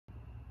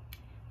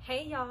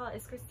Hey y'all,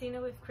 it's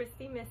Christina with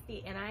Christy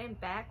Misty, and I am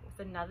back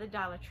with another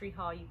Dollar Tree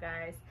haul, you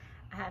guys.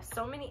 I have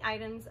so many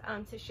items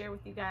to share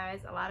with you guys,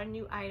 a lot of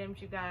new items,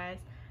 you guys.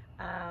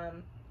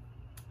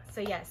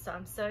 So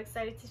I'm so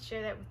excited to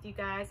share that with you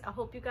guys. I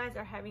hope you guys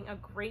are having a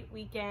great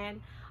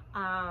weekend.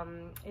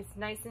 It's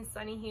nice and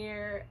sunny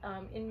here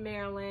in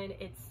Maryland.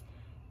 It's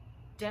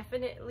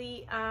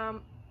definitely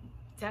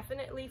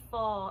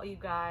fall, you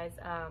guys.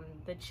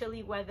 The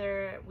chilly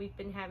weather, we've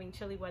been having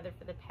chilly weather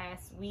for the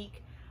past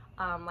week.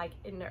 Like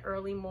in the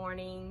early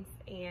mornings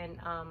and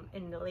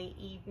in the late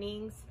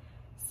evenings.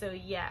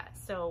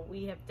 So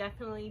we have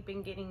definitely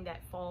been getting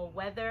that fall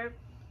weather.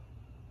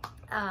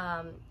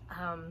 And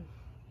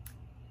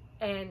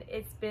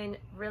it's been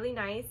really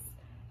nice.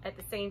 At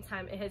the same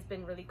time, it has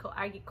been really cold.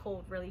 I get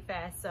cold really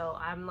fast, so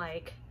I'm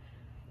like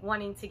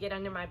wanting to get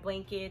under my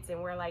blankets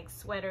and wear like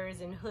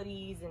sweaters and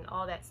hoodies and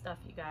all that stuff,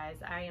 you guys.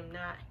 I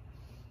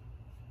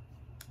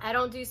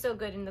don't do so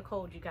good in the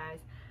cold, you guys.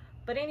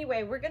 But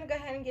anyway, we're gonna go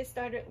ahead and get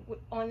started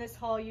on this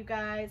haul, you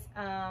guys.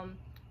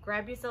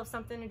 Grab yourself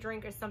something to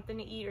drink or something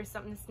to eat or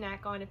something to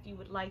snack on if you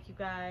would like, you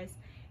guys.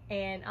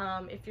 And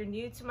if you're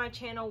new to my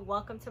channel,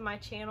 welcome to my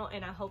channel,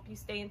 and I hope you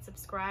stay and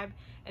subscribe.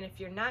 And if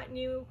you're not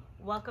new,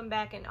 welcome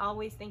back, and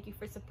always thank you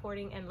for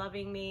supporting and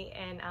loving me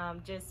and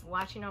just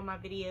watching all my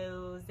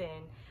videos.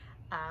 And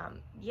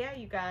yeah,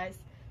 you guys,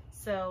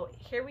 so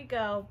here we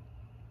go.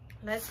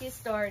 Let's get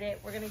started.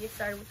 We're gonna get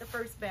started with the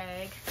first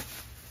bag.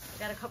 I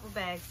got a couple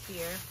bags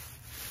here.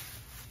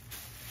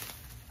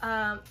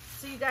 So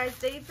you guys,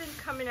 they've been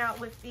coming out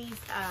with these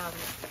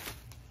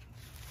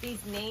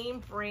name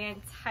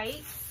brand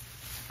tights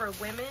for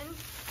women.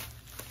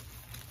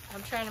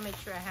 I'm trying to make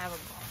sure I have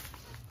them all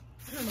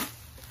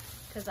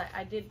because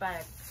I did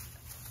buy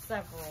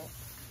several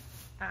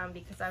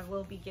because I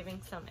will be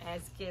giving some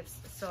as gifts,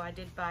 so I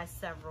did buy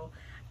several.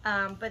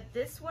 But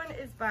this one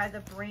is by the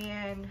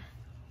brand,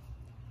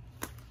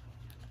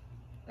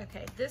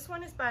 okay, this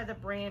one is by the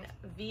brand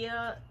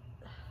Via,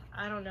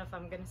 I don't know if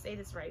I'm gonna say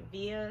this right,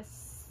 Via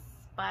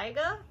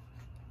Spiga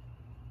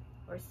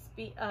or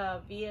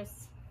Via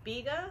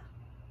Spiga.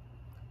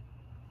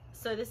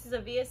 So this is a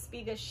Via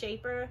Spiga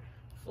shaper,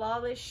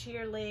 flawless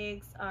sheer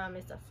legs.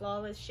 It's a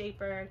flawless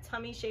shaper,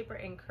 tummy shaper,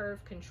 and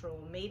curve control,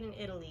 made in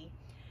Italy.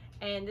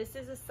 And this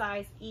is a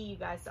size E, you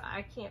guys, so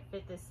I can't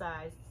fit this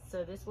size,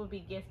 so this will be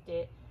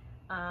gifted.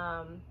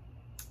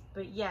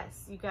 But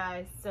yes, you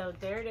guys, so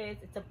there it is.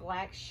 It's a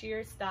black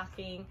sheer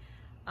stocking,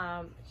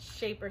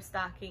 shaper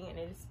stocking, and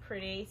it is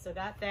pretty. So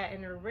got that,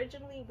 and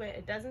originally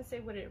it doesn't say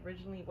what it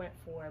originally went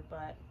for,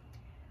 but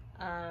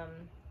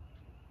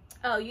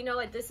oh, you know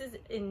what, this is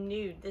in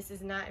nude. This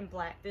is not in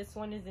black. This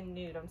one is in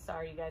nude. I'm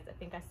sorry, you guys, I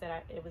think I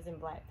said it was in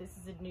black. This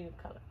is a nude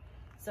color.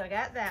 So I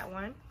got that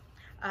one.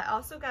 I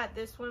also got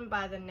this one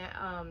by the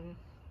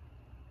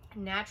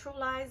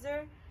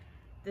Naturalizer.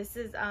 This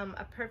is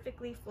a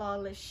perfectly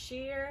flawless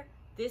sheer.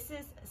 This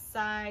is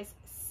size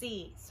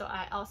C, so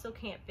I also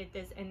can't fit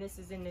this, and this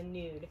is in the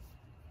nude.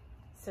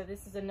 So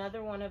this is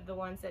another one of the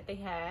ones that they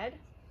had.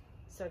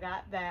 So I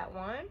got that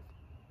one.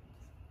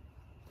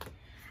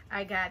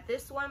 I got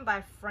this one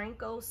by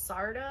Franco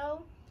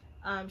Sardo,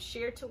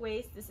 sheer to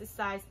waist. This is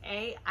size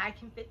A. I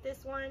can fit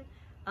this one,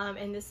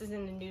 and this is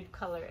in the nude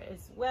color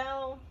as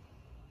well.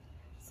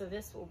 So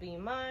this will be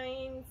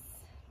mine,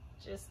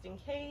 just in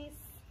case.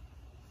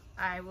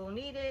 I will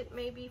need it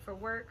maybe for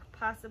work,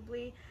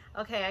 possibly.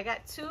 Okay, I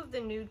got two of the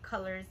nude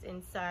colors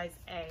in size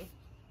A.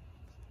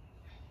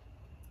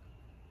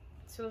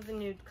 Two of the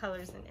nude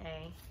colors in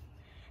A.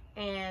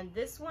 And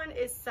this one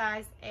is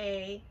size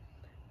A,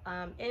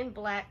 in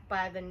black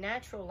by the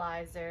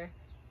Naturalizer.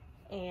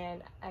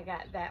 And I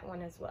got that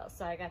one as well.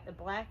 So I got the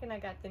black and I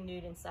got the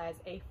nude in size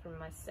A for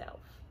myself.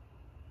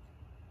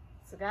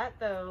 So got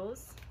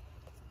those.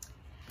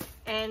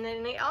 And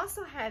then they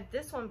also had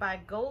this one by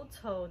Gold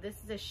Toe. This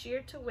is a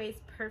sheer to waist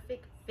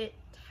perfect fit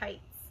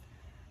tights.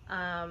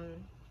 And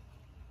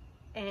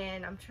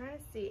I'm trying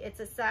to see,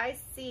 it's a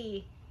size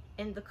C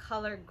in the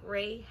color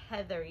Gray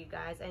Heather, you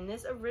guys. And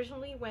this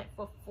originally went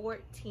for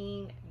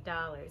 $14.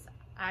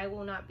 I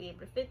will not be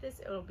able to fit this.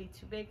 It'll be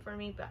too big for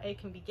me, but it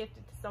can be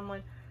gifted to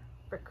someone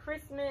for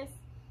Christmas.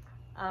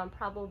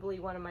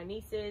 Probably one of my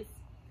nieces.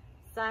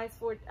 Size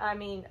 4,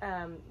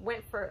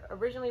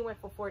 originally went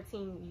for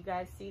 14. You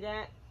guys see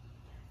that?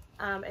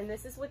 And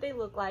this is what they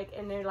look like,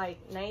 and they're like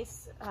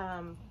nice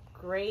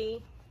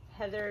gray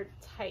heather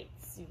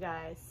tights, you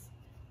guys.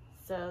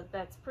 So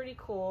that's pretty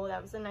cool.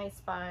 That was a nice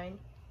find.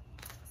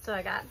 So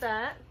I got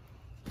that.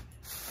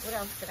 What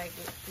else did I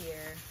get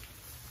here?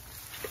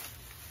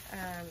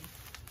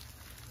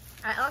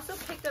 I also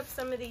picked up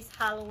some of these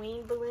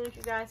Halloween balloons,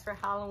 you guys, for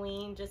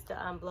Halloween, just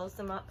to blow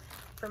some up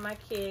for my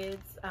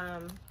kids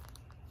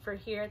for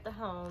here at the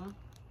home.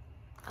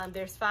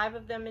 There's 5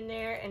 of them in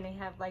there, and they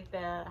have like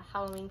the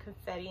Halloween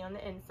confetti on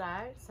the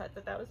inside, so I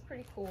thought that was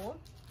pretty cool.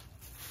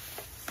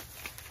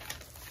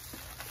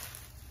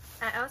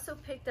 I also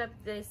picked up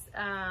this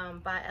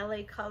by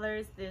LA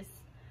Colors, this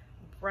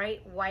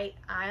bright white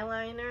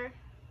eyeliner.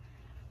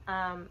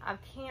 I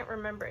can't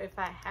remember if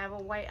I have a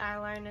white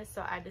eyeliner,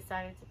 so I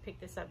decided to pick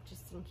this up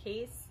just in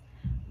case,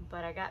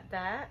 but I got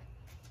that.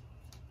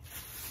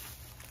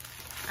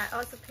 I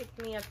also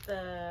picked me up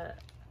the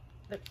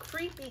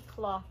Creepy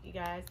Cloth, you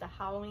guys, the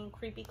Halloween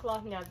Creepy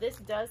Cloth. Now this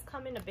does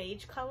come in a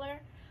beige color,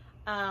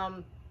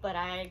 but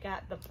I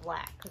got the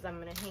black because I'm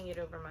gonna hang it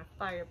over my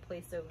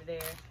fireplace over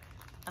there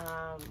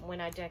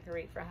when I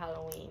decorate for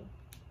Halloween.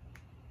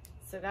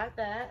 So got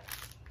that.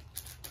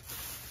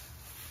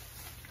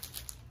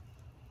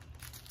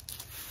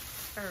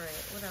 All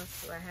right, what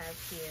else do I have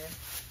here?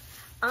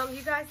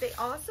 You guys, they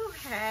also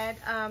had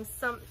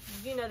some,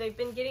 you know, they've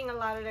been getting a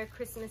lot of their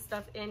Christmas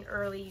stuff in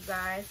early, you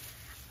guys.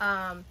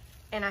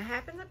 And I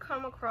happened to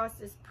come across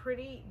this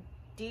pretty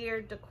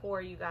deer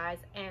decor, you guys,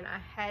 and I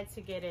had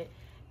to get it.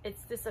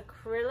 It's this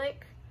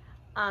acrylic.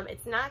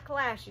 It's not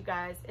glass, you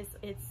guys.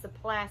 It's a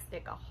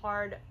plastic, a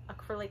hard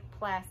acrylic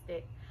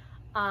plastic.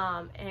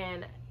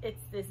 And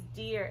it's this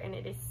deer, and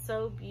it is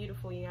so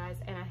beautiful, you guys,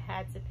 and I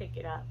had to pick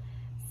it up.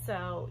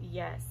 So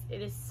yes,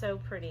 it is so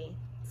pretty.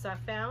 So I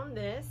found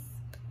this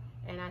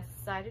and I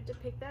decided to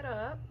pick that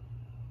up.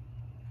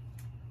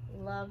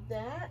 Love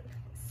that.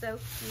 So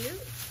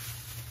cute.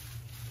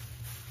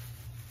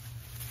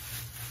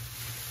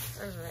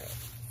 All right.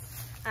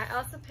 I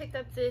also picked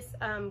up this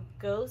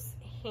Ghost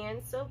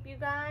hand soap, you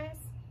guys.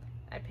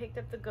 I picked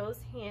up the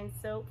Ghost hand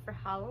soap for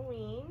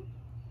Halloween,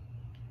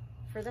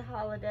 for the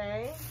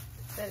holiday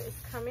that is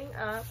coming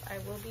up. I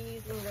will be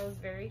using those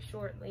very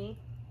shortly.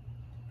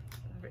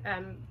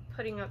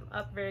 Putting them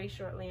up very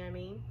shortly, I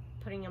mean.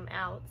 Putting them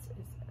out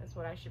is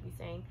what I should be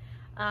saying.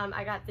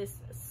 I got this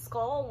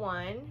skull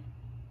one,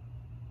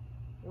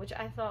 which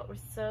I thought was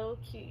so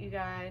cute, you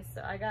guys.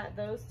 So I got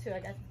those two.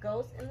 I got the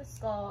ghost and the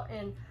skull.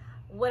 And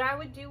what I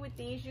would do with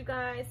these, you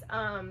guys,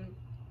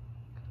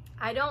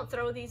 I don't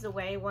throw these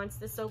away once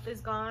the soap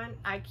is gone.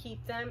 I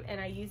keep them and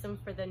I use them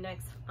for the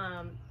next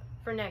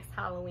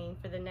Halloween,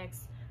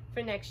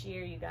 for next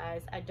year, you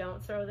guys. I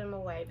don't throw them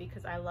away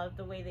because I love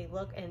the way they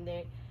look, and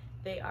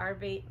they are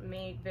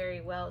made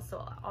very well.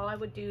 So all I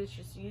would do is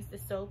just use the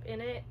soap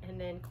in it and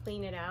then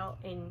clean it out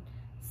and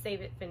save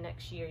it for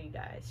next year, you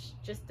guys.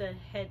 Just a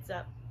heads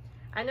up.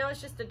 I know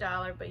it's just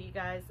 $1, but you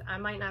guys, I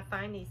might not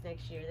find these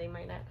next year. They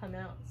might not come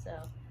out, so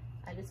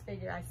I just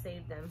figured I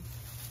saved them.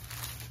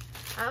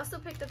 I also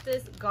picked up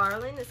this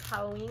garland, this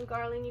Halloween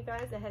garland, you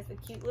guys, that has the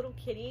cute little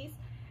kitties.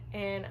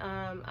 And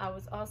I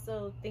was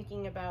also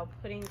thinking about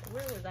putting,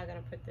 where was I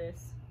gonna put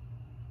this?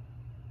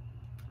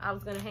 I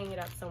was gonna hang it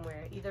up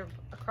somewhere, either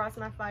across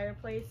my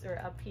fireplace or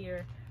up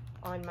here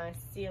on my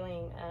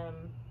ceiling,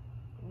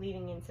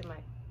 leading into my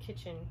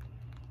kitchen,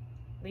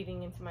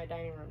 leading into my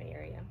dining room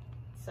area.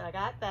 So I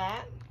got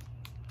that.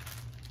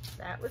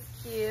 That was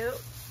cute.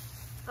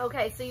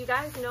 Okay, so you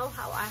guys know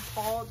how I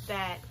hauled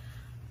that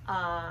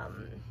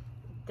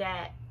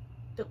that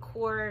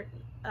decor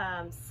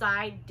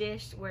side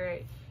dish where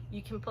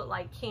you can put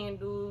like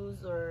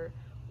candles or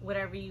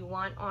whatever you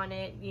want on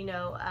it, you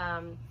know,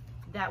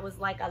 that was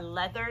like a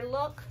leather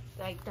look,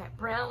 like that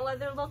brown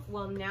leather look.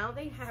 Well, now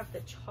they have the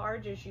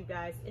chargers, you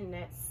guys, in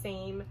that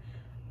same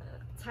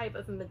type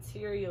of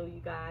material, you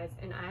guys,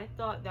 and I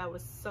thought that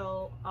was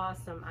so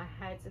awesome. I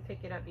had to pick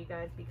it up, you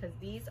guys, because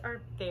these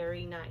are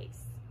very nice.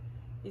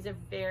 These are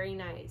very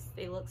nice.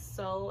 They look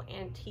so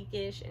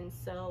antique-ish and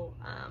so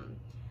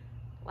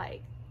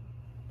like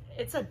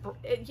it's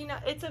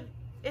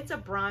a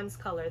bronze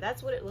color.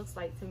 That's what it looks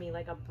like to me,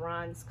 like a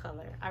bronze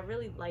color. I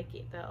really like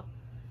it though.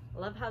 I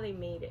love how they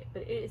made it,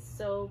 but it is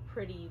so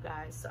pretty, you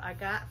guys. So I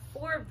got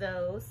 4 of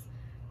those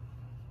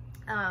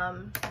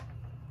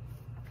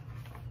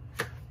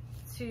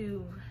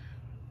to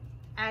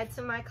add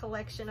to my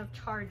collection of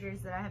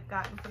chargers that I have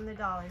gotten from the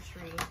Dollar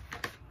Tree,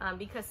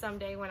 because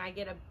someday when I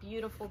get a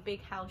beautiful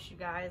big house, you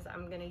guys,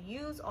 I'm gonna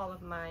use all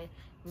of my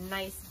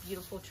nice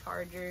beautiful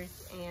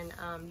chargers and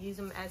use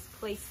them as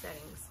place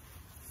settings.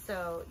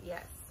 So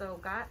yes, so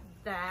got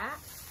that,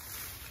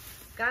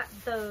 got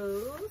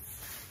those.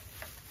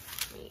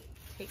 Let me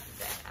take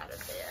that out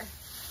of there.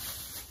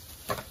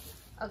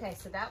 Okay,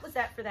 so that was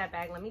that for that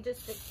bag. Let me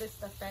just stick this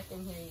stuff back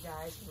in here, you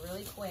guys,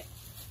 really quick,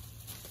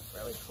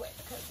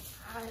 because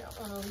I don't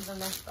want to leave a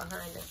mess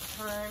behind this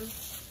time.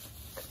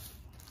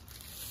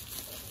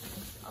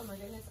 Oh my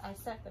goodness, I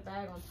set the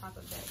bag on top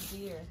of that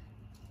deer.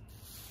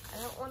 I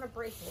don't want to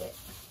break it.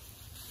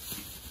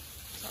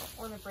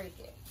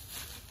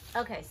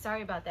 Okay,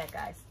 sorry about that,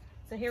 guys.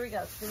 So here we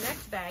go. So the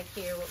next bag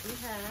here, what we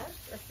have,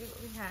 let's see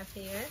what we have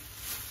here.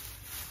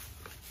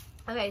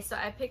 Okay, so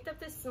I picked up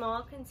this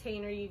small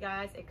container, you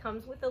guys. It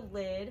comes with a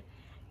lid,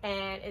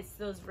 and it's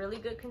those really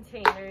good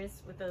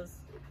containers with those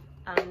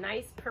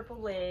nice purple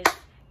lids,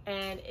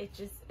 and it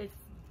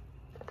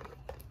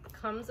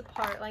comes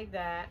apart like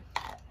that,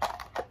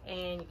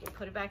 and you can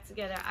put it back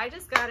together. I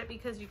just got it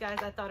because, you guys,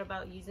 I thought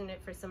about using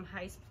it for some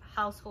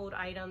household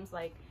items,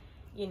 like,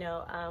 you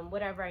know,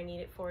 whatever I need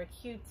it for,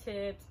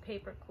 Q-tips,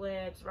 paper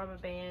clips, rubber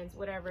bands,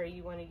 whatever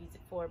you want to use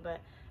it for. But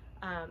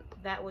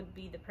that would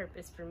be the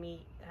purpose for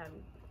me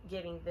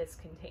getting this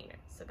container.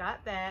 So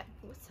got that.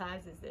 What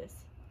size is this?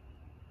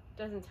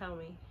 Doesn't tell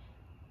me.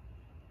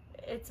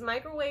 It's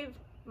microwave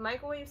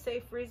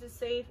safe, freezer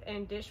safe,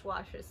 and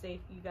dishwasher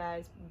safe, you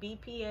guys.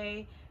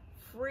 BPA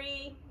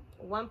free,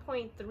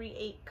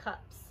 1.38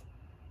 cups.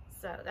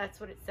 So that's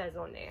what it says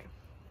on there.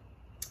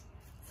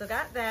 So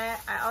got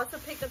that. I also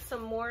picked up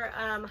some more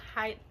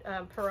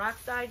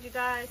peroxide, you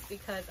guys,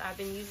 because I've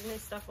been using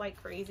this stuff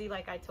like crazy,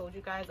 like I told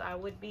you guys I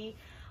would be.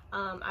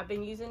 I've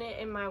been using it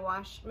in my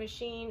wash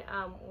machine.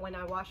 When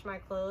I wash my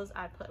clothes,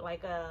 I put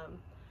like I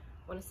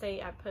want to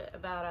say I put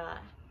about a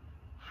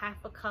half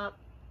a cup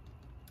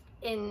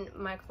in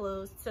my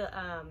clothes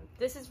to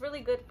this is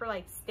really good for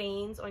like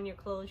stains on your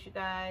clothes, you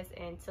guys,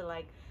 and to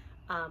like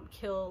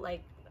kill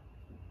like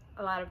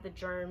a lot of the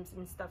germs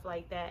and stuff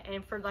like that,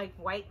 and for like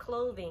white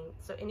clothing,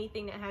 so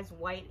anything that has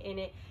white in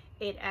it,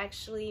 it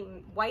actually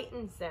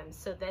whitens them.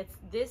 So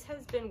this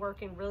has been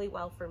working really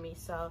well for me.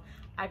 So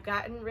I've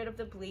gotten rid of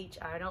the bleach.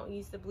 I don't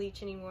use the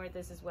bleach anymore.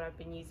 This is what I've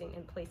been using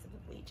in place of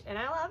the bleach, and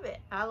I love it.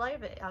 I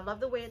love it. I love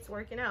the way it's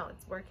working out.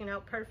 It's working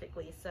out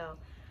perfectly. So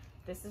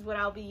this is what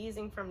I'll be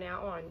using from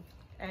now on,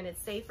 and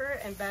it's safer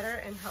and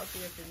better and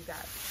healthier for you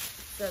guys.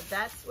 So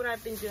that's what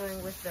I've been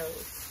doing with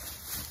those.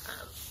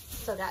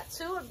 So got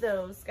two of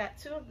those, got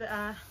two of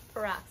the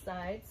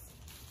peroxides.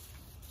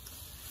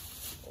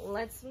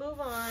 Let's move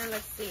on.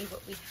 Let's see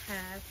what we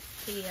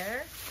have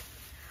here.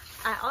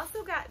 I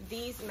also got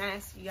these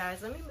masks, you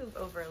guys. Let me move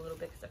over a little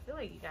bit because I feel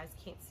like you guys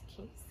can't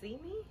see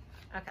me.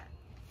 Okay.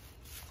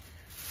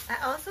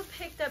 I also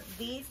picked up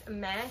these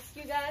masks,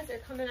 you guys. They're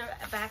coming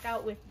back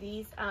out with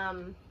these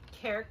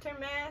character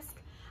masks.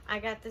 I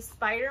got the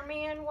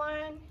Spider-Man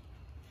one,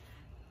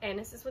 and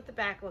this is what the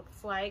back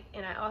looks like.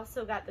 And I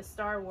also got the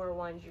Star Wars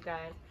ones, you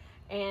guys.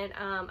 And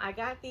I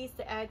got these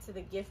to add to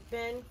the gift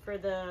bin for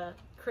the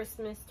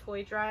Christmas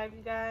toy drive,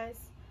 you guys,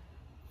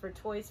 for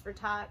Toys for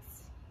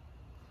Tots.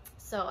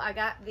 So I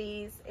got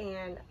these,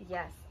 and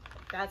yes,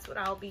 that's what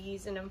I'll be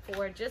using them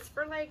for, just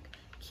for like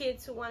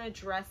kids who want to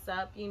dress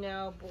up, you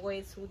know,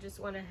 boys who just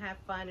want to have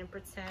fun and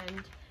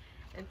pretend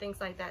and things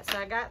like that. So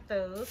I got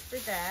those for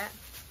that.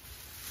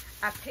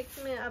 I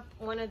picked me up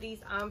one of these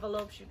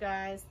envelopes, you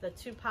guys, the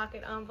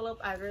 2-pocket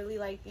envelope. I really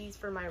like these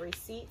for my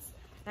receipts.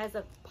 It has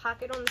a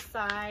pocket on the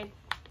side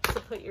to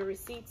put your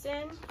receipts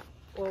in,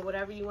 or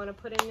whatever you want to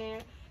put in there.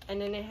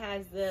 And then it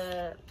has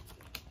the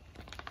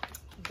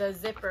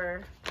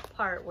zipper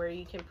part where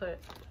you can put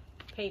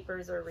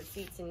papers or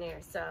receipts in there.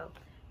 So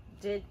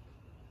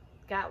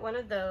got one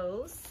of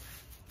those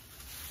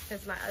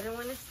because my other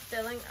one is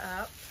filling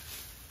up.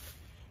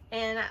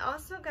 And I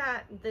also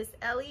got this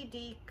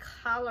LED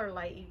collar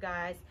light, you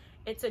guys.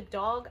 It's a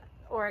dog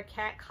or a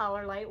cat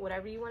collar light,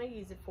 whatever you want to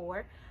use it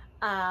for.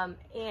 And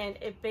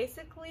it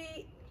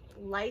basically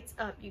lights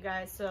up, you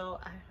guys. So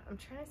I'm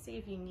trying to see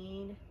if you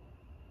need.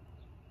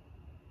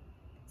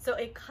 So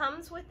it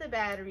comes with the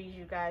batteries,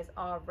 you guys,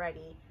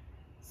 already.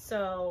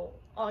 So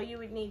all you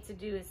would need to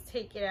do is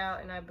take it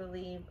out, and I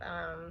believe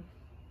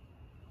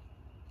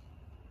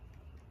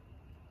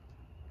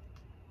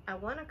I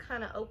want to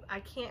kind of open. I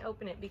can't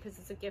open it because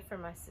it's a gift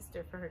from my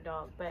sister for her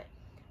dog. But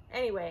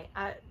anyway,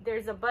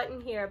 there's a button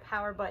here, a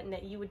power button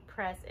that you would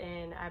press,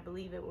 and I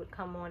believe it would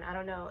come on. I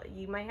don't know.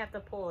 You might have to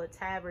pull a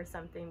tab or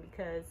something,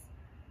 because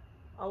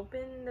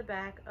open the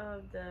back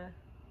of the.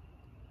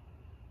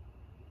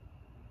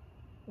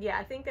 Yeah,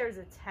 I think there's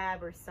a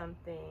tab or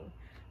something.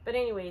 But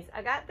anyways,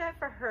 I got that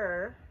for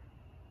her.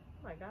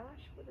 Oh my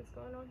gosh, what is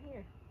going on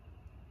here?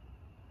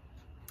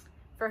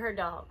 For her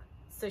dog.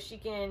 So she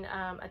can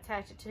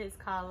attach it to his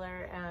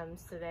collar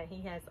so that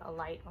he has a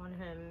light on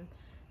him,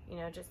 you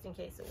know, just in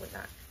case it would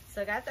not.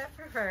 So I got that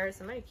for her.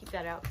 So I'm going to keep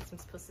that out because I'm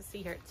supposed to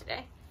see her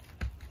today.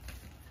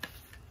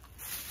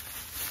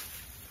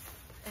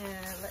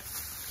 And let's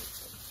see.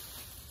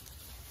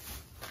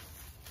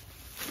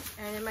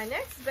 And in my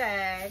next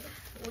bag,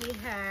 we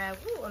have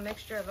a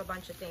mixture of a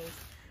bunch of things.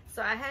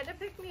 So I had to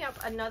pick me up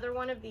another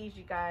one of these,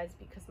 you guys,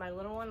 because my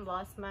little one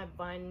lost my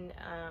bun,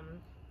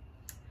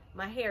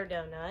 my hair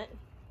donut.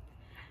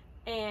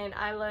 And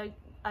I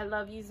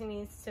love using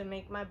these to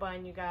make my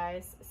bun, you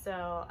guys.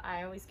 So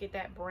I always get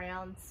that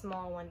brown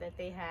small one that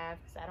they have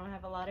because I don't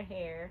have a lot of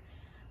hair.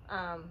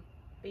 But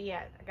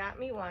yeah, I got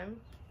me one.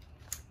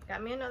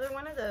 Got me another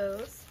one of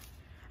those.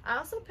 I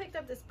also picked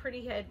up this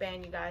pretty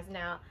headband, you guys.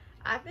 Now,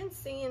 I've been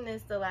seeing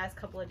this the last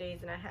couple of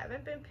days and I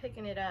haven't been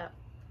picking it up.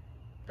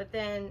 But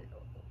then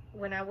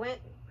when I went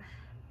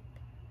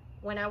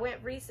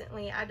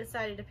recently, I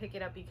decided to pick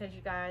it up because,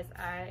 you guys,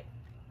 I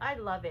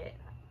love it.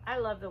 I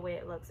love the way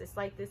it looks. It's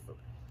like this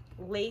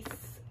lace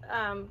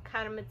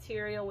kind of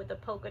material with the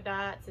polka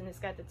dots, and it's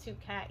got the 2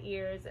 cat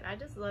ears, and I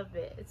just love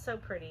it. It's so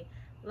pretty.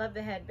 Love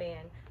the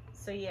headband.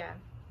 So yeah,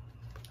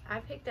 I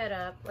picked that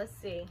up. Let's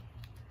see.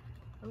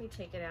 Let me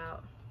take it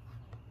out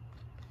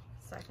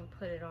so I can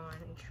put it on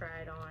and try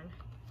it on.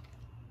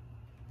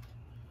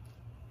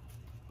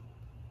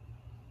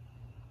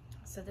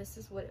 So this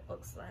is what it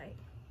looks like.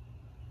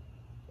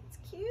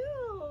 Cute,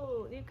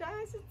 you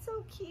guys, it's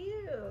so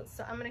cute.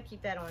 So I'm gonna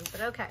keep that on,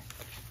 but okay,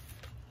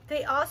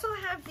 They also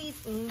have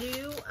these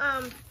new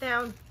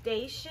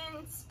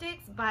foundation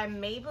sticks by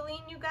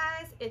Maybelline, you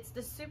guys. It's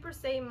the Super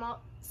Stay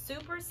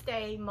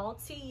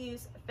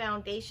Multi-Use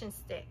Foundation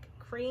Stick.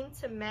 Cream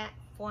to matte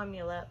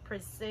formula,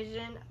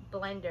 precision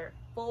blender,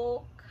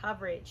 full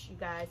coverage, you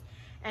guys.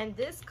 And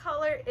this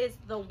color is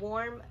the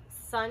warm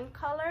sun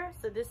color.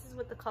 So this is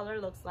what the color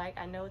looks like.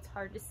 I know it's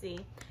hard to see.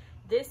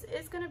 This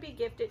is going to be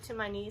gifted to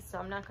my niece, so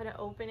I'm not going to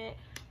open it.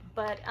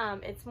 But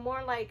it's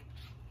more like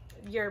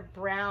your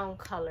brown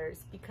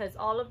colors, because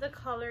all of the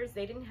colors,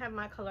 they didn't have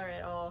my color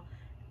at all.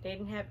 They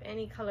didn't have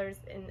any colors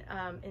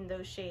in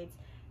those shades.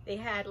 They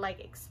had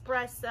like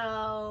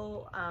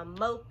espresso,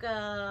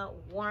 mocha,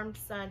 warm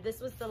sun. This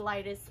was the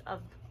lightest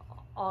of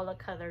all the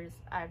colors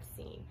I've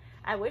seen.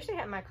 I wish they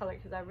had my color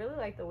because I really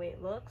like the way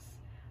it looks.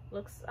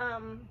 Looks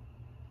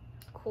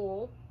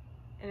cool,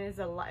 and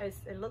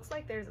it looks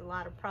like there's a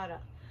lot of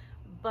product.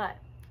 But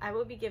I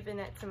will be giving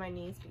that to my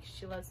niece because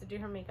she loves to do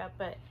her makeup.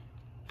 But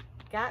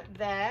got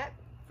that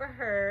for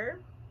her,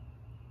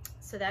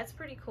 so that's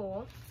pretty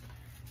cool.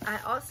 I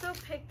also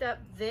picked up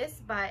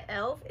this by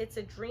e.l.f. It's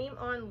a Dream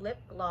On Lip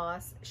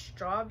Gloss,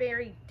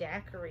 Strawberry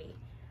Daiquiri.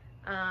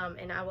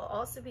 And I will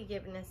also be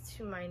giving this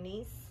to my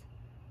niece.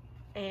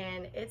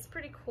 And it's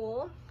pretty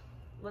cool.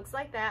 Looks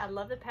like that. I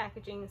love the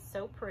packaging. It's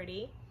so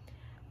pretty.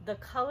 The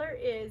color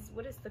is,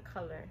 what is the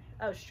color?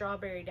 Oh,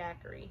 Strawberry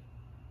Daiquiri.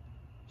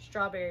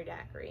 Strawberry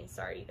Daiquiri.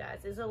 Sorry, you guys.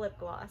 It's a lip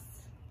gloss.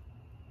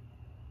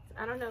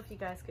 I don't know if you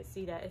guys could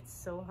see that. It's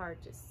so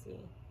hard to see.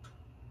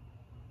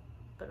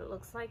 But it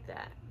looks like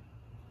that.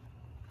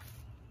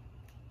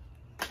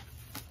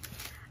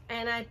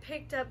 And I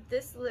picked up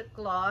this lip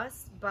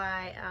gloss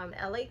by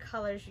LA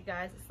Colors, you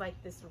guys. It's like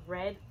this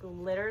red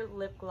glitter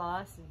lip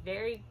gloss,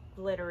 very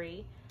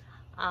glittery,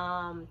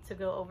 to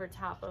go over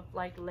top of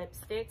like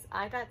lipsticks.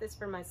 I got this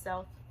for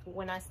myself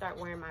when I start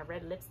wearing my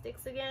red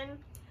lipsticks again.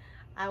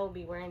 I will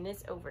be wearing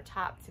this over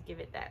top to give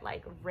it that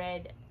like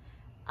red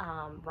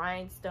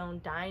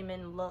rhinestone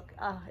diamond look.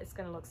 Oh, it's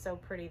gonna look so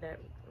pretty, that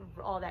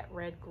all that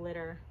red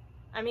glitter.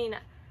 I mean,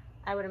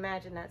 I would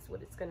imagine that's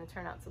what it's gonna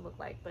turn out to look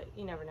like, but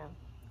you never know.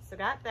 So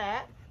got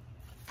that.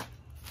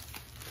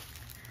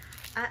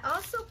 I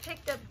also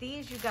picked up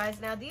these, you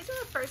guys. Now these are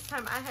the first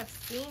time I have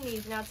seen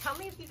these. Now tell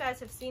me if you guys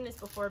have seen this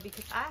before,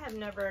 because I have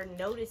never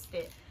noticed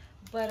it.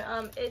 But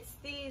it's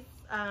these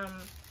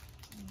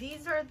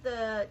are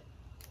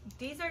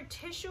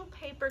tissue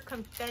paper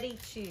confetti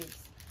tubes.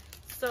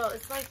 So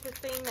it's like the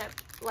thing that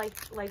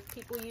like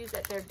people use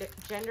at their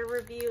gender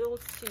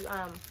reveals to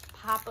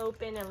pop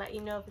open and let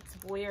you know if it's a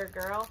boy or a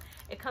girl.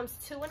 It comes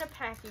 2 in a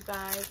pack, you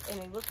guys, and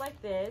they look like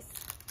this.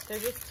 They're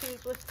just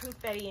tubes with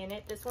confetti in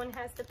it. This one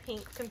has the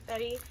pink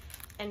confetti,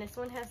 and this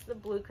one has the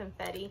blue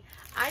confetti.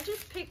 I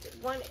just picked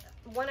one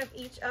of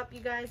each up, you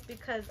guys,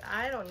 because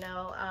I don't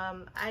know.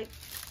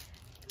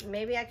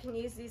 Maybe I can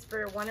use these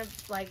for one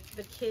of like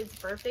the kids'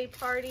 birthday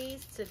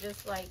parties, to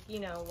just like, you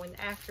know,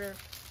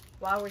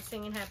 while we're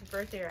singing happy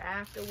birthday or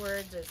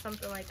afterwards or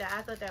something like that.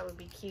 I thought that would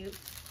be cute.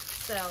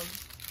 So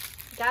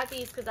got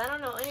these because I don't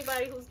know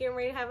anybody who's getting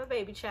ready to have a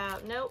baby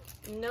child. Nope,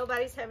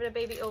 nobody's having a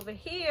baby over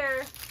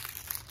here.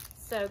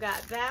 So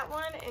got that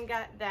one and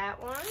got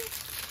that one.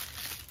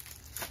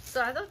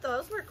 So I thought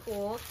those were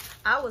cool.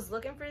 I was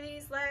looking for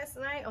these last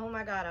night. Oh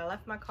my God, I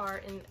left my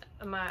car in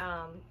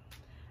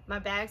my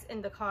bags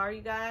in the car,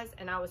 you guys,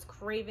 and I was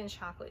craving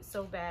chocolate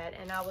so bad.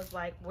 And I was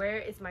like, where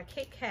is my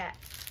Kit Kat?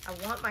 I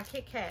want my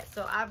Kit Kat.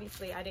 So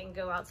obviously I didn't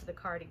go out to the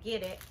car to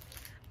get it.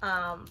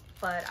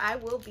 But I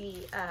will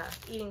be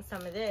eating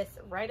some of this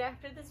right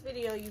after this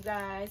video, you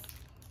guys.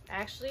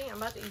 Actually, I'm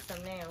about to eat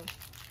some now.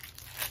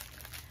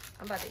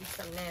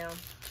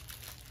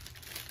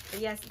 But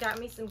yes, got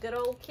me some good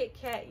old Kit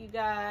Kat, you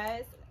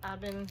guys.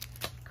 I've been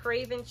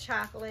craving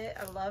chocolate.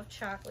 I love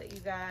chocolate, you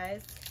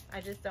guys.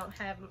 I just don't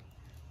have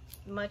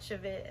much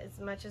of it as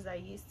much as I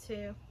used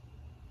to.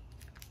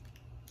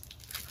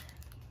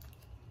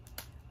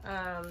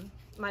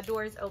 My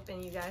door is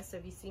open, you guys, so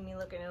if you see me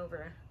looking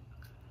over,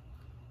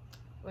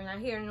 when I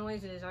hear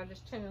noises, I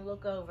just tend to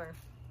look over.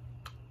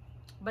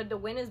 But the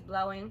wind is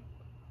blowing.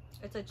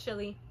 It's a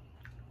chilly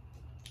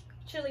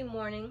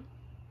morning.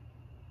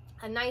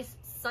 A nice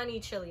sunny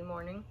chilly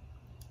morning.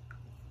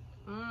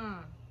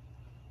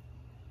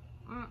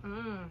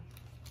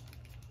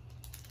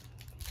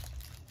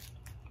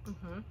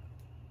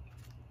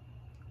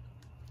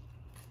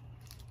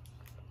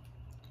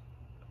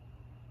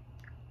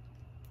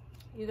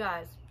 You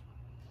guys,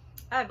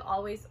 I've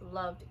always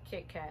loved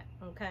Kit Kat,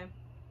 okay?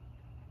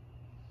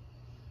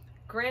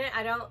 Granted,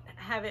 I don't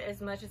have it as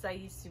much as I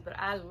used to, but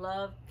I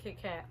love Kit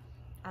Kat.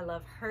 I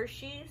love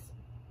Hershey's.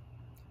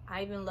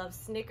 I even love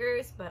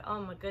Snickers, but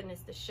oh my goodness,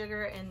 the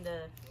sugar and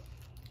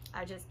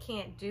I just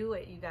can't do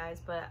it, you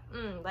guys. But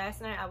last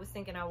night I was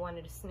thinking I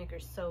wanted a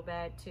Snickers so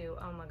bad too.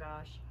 Oh my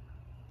gosh.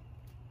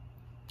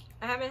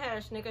 I haven't had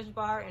a Snickers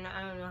bar in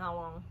I don't know how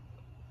long.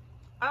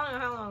 I don't know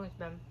how long it's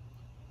been.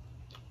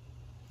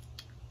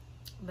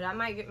 But I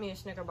might get me a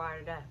Snicker bar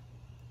today.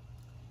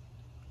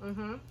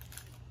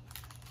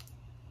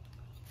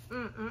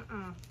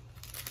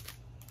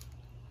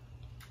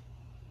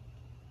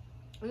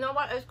 You know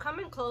what? It's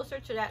coming closer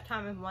to that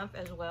time of month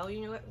as well.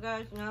 You know what,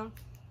 guys? You know?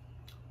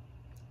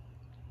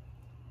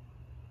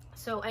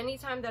 So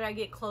anytime that I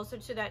get closer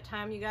to that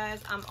time, you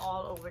guys, I'm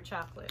all over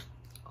chocolate.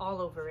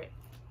 All over it.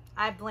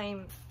 I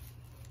blame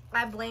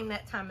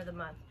that time of the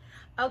month.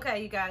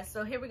 Okay, you guys.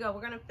 So here we go.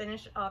 We're going to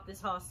finish off this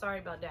haul. Sorry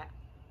about that.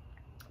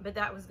 But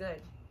that was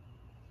good.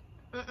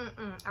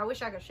 I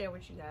wish I could share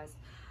with you guys.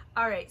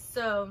 All right.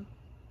 So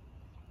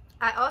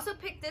I also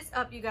picked this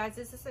up, you guys.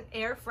 This is an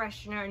air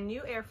freshener, a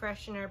new air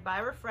freshener by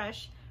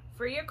Refresh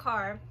for your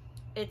car.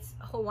 It's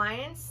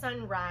Hawaiian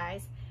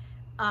Sunrise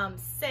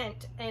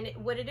scent, and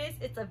what it is,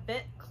 it's a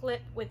vent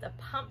clip with a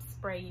pump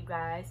spray, you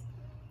guys.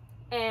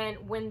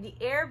 And when the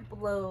air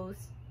blows,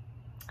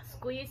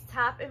 squeeze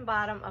top and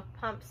bottom of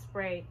pump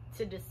spray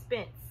to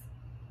dispense.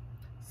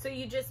 So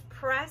you just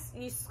press,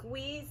 you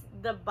squeeze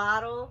the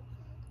bottle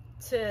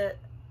to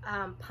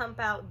pump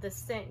out the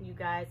scent, you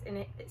guys, and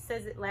it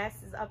says it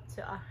lasts up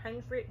to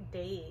 100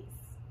 days.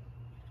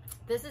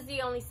 This is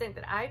the only scent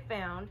that I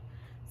found,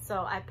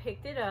 so I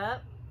picked it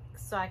up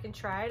so I can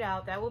try it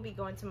out. That will be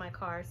going to my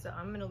car, so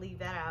I'm gonna leave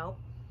that out.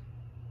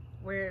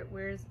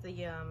 Where's the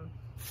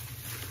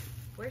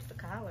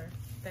collar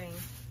thing?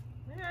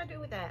 What did I do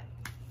with that?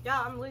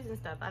 Y'all, I'm losing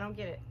stuff. I don't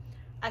get it.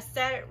 I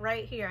set it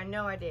right here. I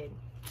know I did.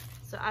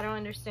 So I don't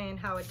understand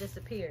how it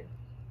disappeared.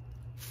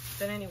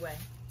 But anyway,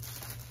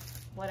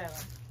 whatever.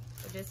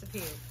 It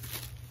disappeared.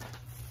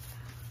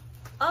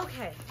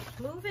 Okay,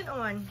 moving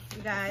on,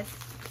 you guys.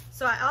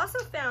 So I also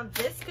found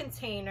this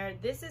container.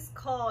 This is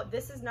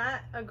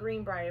not a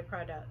Greenbrier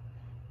product.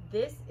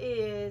 This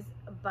is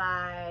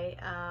by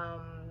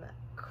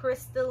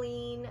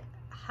Crystalline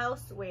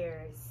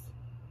Housewares.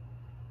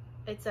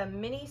 It's a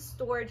mini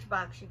storage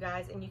box, you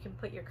guys, and you can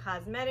put your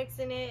cosmetics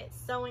in it,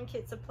 sewing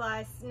kit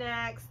supplies,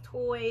 snacks,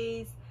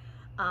 toys,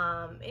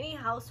 any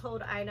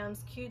household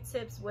items,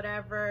 Q-tips,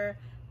 whatever,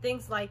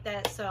 things like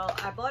that. So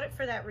I bought it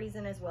for that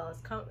reason as well.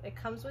 It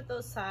comes with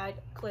those side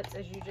clips,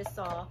 as you just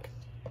saw,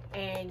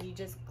 and you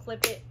just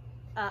clip it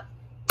up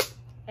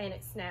and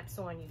it snaps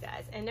on, you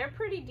guys. And they're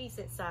pretty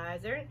decent size.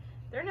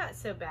 They're not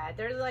so bad.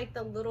 They're like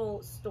the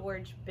little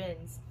storage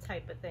bins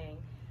type of thing.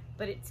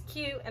 But it's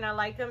cute and I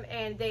like them,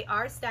 and they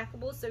are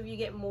stackable, so if you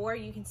get more,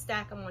 you can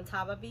stack them on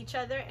top of each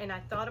other. And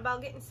I thought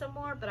about getting some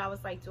more, but I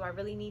was like, do I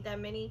really need that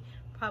many?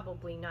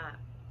 Probably not.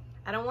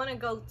 I don't want to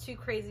go too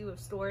crazy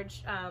with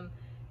storage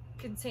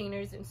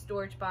containers and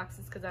storage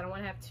boxes, because I don't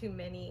want to have too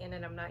many and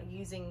then I'm not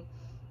using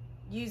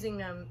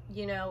them,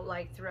 you know,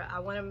 like throughout. I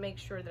want to make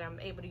sure that I'm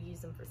able to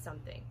use them for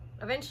something.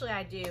 Eventually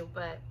I do,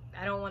 but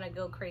I don't want to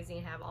go crazy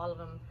and have all of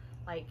them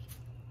like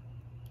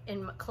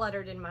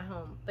cluttered in my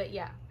home. But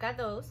yeah, got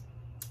those.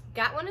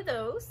 Got one of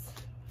those.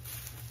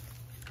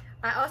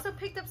 I also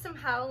picked up some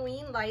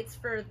Halloween lights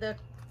for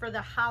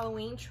the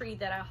Halloween tree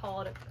that I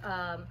hauled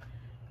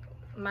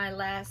my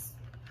last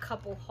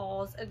couple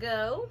hauls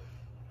ago.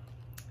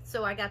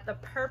 So I got the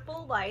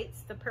purple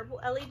lights, the purple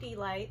LED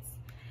lights,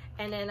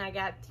 and then I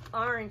got the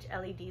orange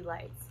LED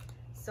lights.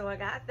 So I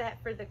got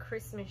that for the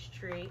Christmas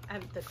tree.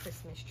 The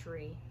Christmas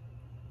tree.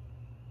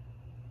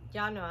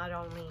 Y'all know I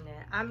don't mean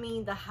that. I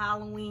mean the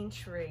Halloween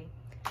tree.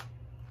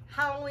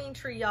 Halloween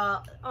tree,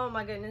 y'all. Oh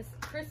my goodness.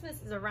 Christmas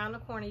is around the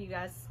corner, you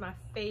guys. It's my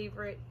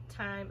favorite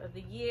time of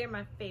the year,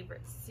 my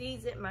favorite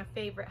season, my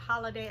favorite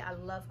holiday. I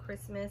love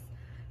Christmas.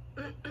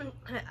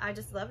 I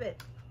just love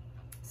it.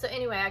 So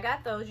anyway, I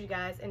got those, you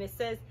guys, and it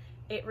says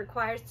it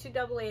requires two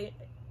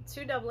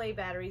AA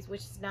batteries,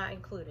 which is not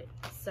included.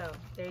 So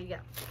there you go.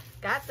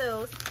 Got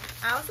those.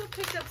 I also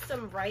picked up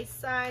some rice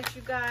sides,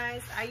 you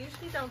guys. I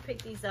usually don't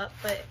pick these up,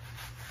 but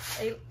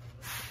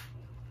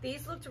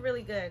these looked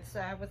really good, so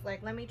I was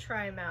like, let me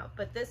try them out.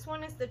 But this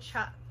one is the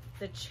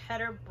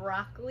cheddar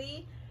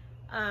broccoli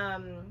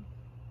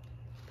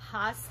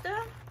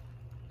pasta,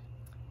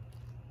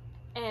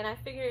 and I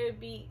figured it would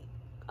be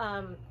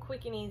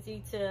quick and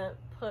easy to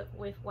put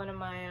with one of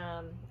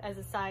my as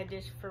a side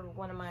dish for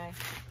one of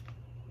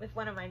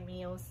my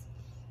meals.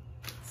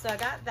 So I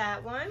got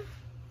that one. It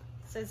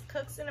says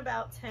cooks in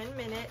about 10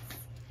 minutes.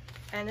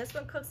 And this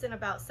one cooks in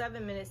about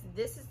 7 minutes.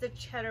 This is the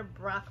cheddar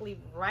broccoli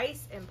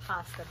rice and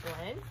pasta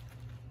blend.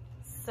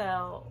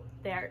 So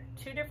there are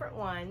two different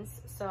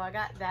ones. So I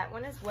got that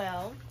one as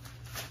well.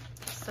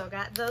 So I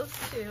got those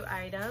two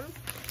items.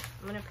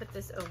 I'm gonna put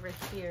this over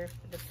here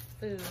for the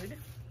food.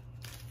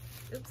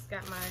 Oops,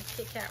 got my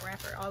Kit Kat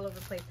wrapper all over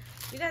the place.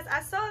 You guys,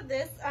 I saw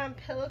this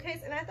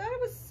pillowcase and I thought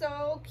it was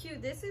so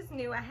cute. This is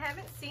new. I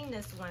haven't seen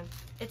this one.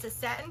 It's a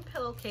satin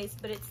pillowcase,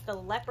 but it's the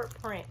leopard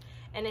print.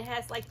 And it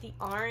has like the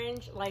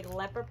orange like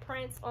leopard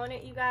prints on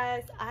it, you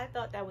guys. I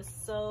thought that was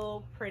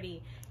so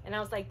pretty. And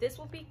I was like, this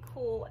would be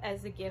cool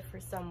as a gift for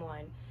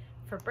someone.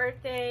 For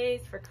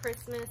birthdays, for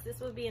Christmas. This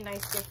would be a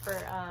nice gift for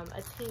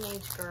a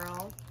teenage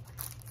girl.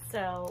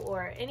 So,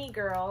 or any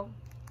girl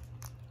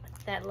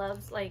that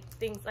loves like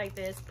things like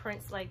this,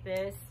 prints like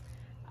this.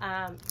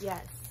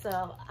 Yes,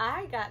 so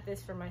I got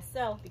this for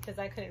myself because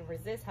I couldn't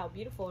resist how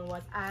beautiful it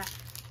was.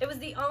 It was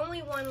the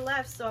only one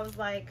left, so I was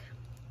like,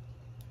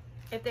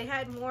 If they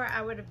had more,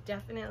 I would have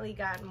definitely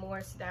gotten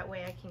more, so that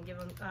way I can give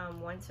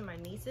them one to my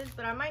nieces,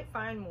 but I might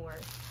find more.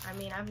 I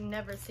mean, I've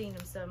never seen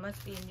them, so it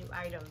must be a new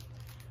item.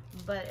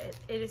 But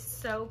it is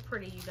so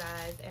pretty, you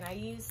guys. And I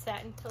use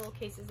satin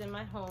pillowcases in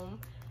my home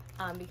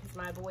because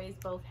my boys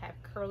both have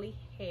curly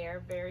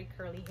hair, very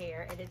curly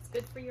hair, and it's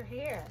good for your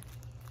hair.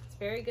 It's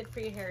very good for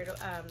your hair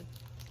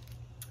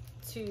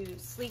to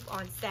sleep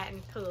on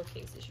satin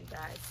pillowcases, you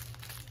guys.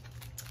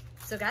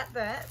 So got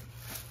that.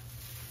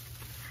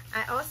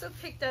 I also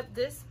picked up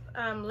this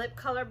lip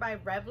color by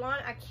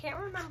Revlon. I can't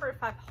remember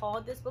if I've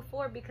hauled this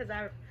before because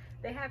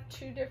they have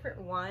two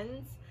different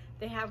ones.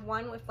 They have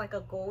one with like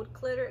a gold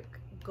glitter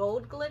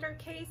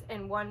case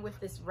and one with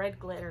this red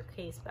glitter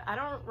case, but I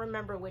don't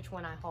remember which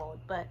one I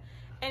hauled. But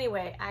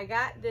anyway, I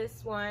got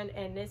this one,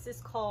 and this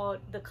is called,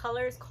 the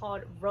color is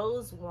called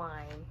Rose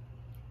Wine,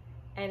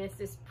 and it's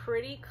this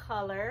pretty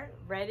color,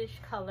 reddish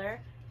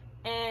color,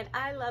 and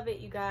I love it,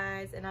 you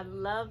guys, and I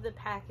love the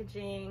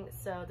packaging.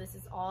 So this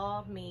is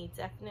all me,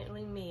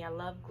 definitely me. I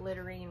love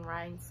glittery and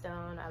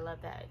rhinestone. I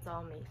love that. It's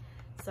all me.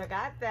 So I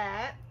got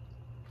that.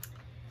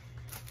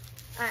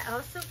 I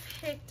also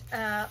picked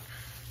up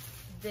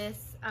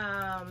this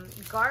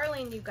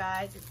garland, you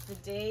guys.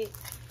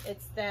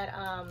 It's that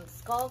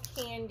skull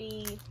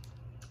candy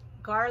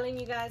garland,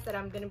 you guys, that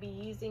I'm going to be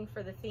using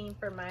for the theme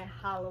for my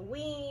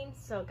Halloween.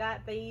 So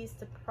got these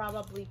to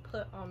probably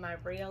put on my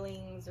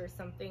railings or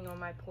something on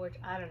my porch.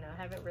 I don't know, I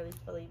haven't really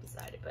fully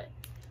decided, but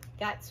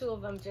got two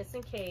of them just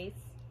in case.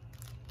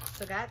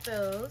 So got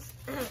those.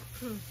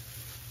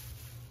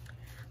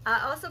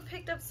 I also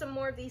picked up some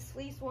more of these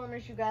fleece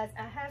warmers, you guys.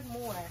 I have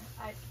more.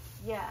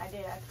 Yeah, I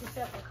did. I picked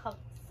up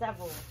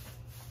several.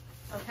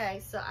 Okay,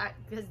 so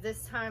because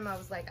this time I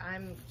was like,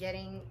 I'm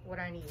getting what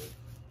I need.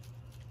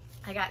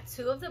 I got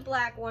two of the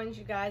black ones,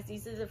 you guys.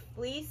 These are the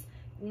fleece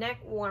neck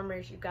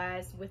warmers, you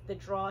guys, with the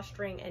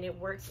drawstring, and it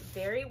works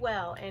very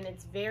well, and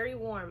it's very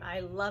warm. I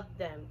love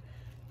them.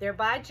 They're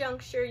by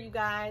Juncture, you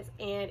guys,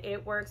 and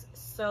it works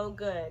so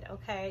good.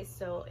 Okay,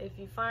 so if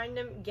you find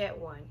them, get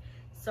one.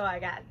 So I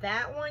got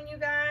that one, you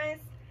guys,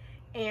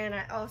 and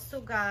I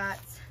also got,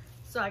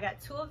 so I got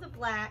two of the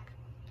black,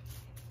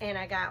 and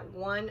I got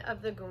one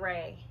of the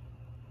gray.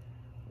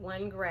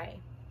 One gray.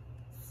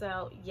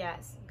 So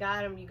yes,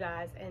 got them, you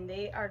guys, and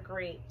they are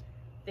great.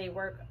 They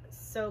work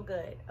so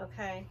good.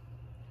 Okay,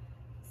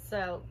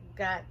 so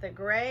got the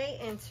gray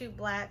and two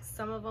blacks.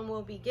 Some of them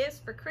will be gifts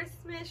for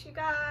Christmas, you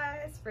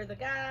guys, for the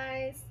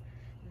guys.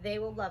 They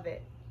will love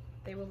it.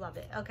 They will love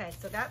it. Okay,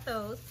 so got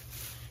those.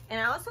 And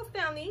I also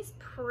found these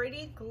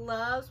pretty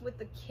gloves with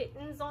the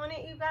kittens on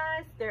it, you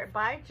guys. They're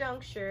by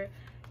Juncture.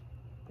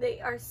 They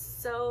are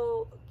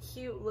so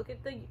cute. Look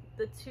at the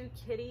two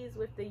kitties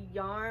with the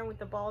yarn, with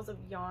the balls of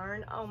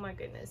yarn. Oh my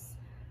goodness.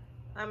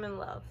 I'm in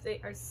love. They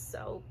are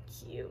so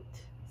cute.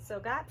 So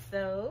got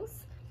those.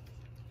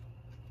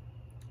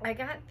 I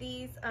got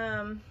these,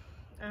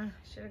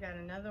 should have got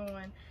another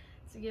one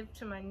to give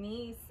to my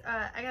niece.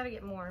 I gotta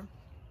get more.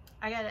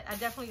 I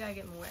definitely gotta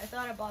get more. I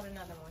thought I bought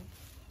another one.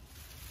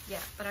 Yeah,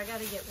 but I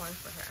gotta get one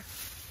for her.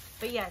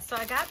 But yeah, so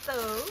I got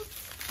those.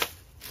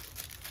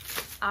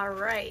 All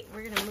right,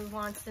 we're gonna move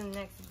on to the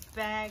next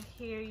bag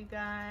here, you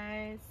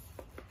guys.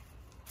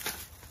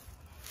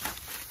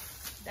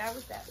 That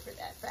was that for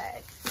that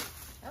bag.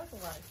 That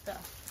was a lot of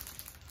stuff.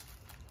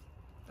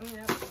 That was a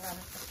lot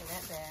of stuff in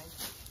that bag.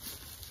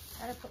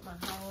 I gotta put my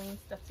Halloween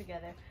stuff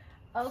together.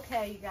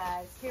 Okay, you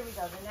guys, here we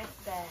go, the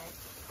next bag.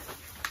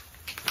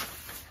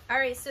 All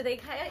right, so they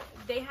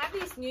have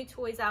these new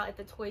toys out at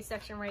the toy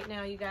section right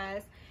now, you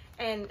guys.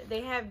 And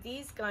they have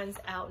these guns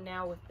out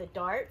now with the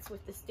darts,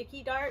 with the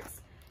sticky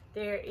darts.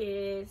 There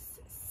is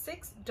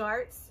 6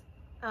 darts.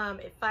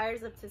 It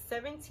fires up to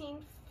 17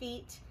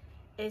 feet.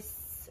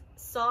 It's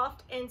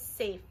soft and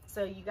safe.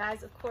 So you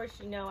guys, of course,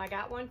 you know I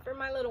got one for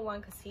my little one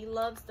because he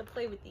loves to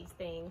play with these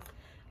things.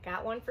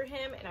 Got one for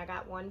him, and I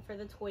got one for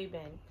the toy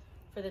bin,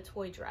 for the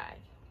toy drive.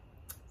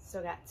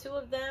 So got 2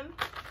 of them.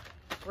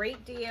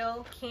 Great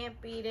deal. Can't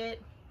beat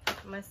it.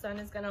 My son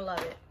is going to love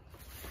it.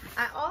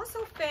 I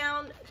also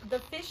found the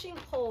fishing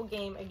pole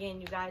game again,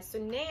 you guys. So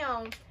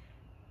now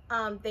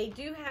they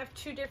do have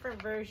 2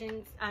 different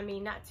versions. I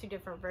mean, not 2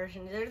 different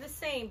versions. They're the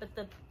same, but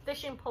the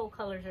fishing pole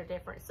colors are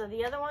different. So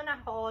the other one I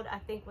hauled, I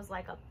think, was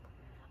like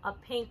a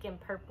pink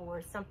and purple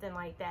or something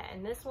like that.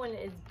 And this one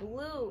is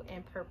blue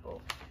and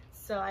purple.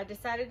 So I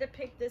decided to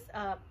pick this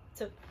up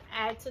to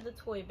add to the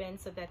toy bin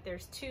so that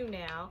there's 2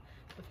 now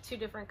with 2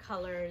 different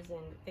colors and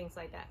things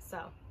like that. So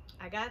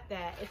I got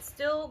that. It's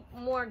still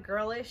more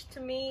girlish to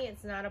me.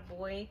 It's not a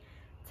boy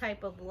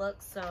type of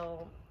look,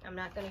 so I'm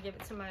not going to give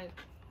it to my...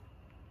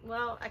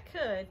 Well, I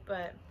could,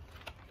 but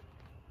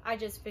I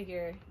just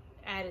figured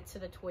add it to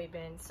the toy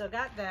bin. So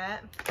got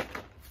that.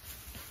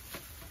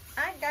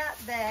 I got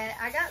that.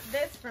 I got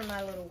this for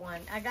my little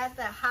one. I got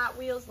that Hot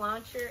Wheels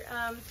launcher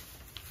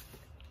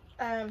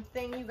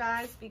thing, you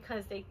guys,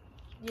 because they,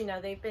 you know,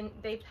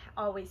 they've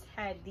always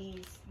had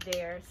these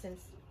there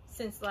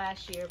since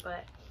last year,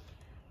 but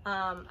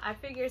I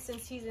figure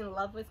since he's in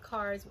love with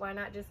cars, why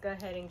not just go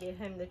ahead and give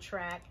him the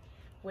track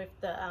with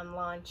the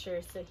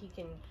launcher so he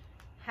can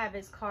have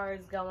his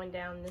cars going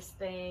down this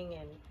thing,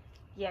 and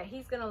yeah,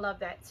 he's gonna love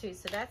that too.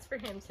 So that's for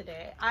him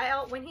today.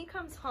 When he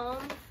comes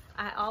home,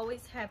 I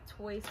always have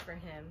toys for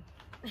him.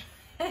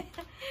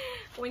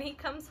 When he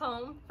comes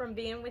home from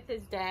being with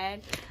his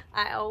dad,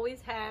 I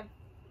always have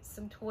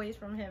some toys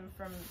from him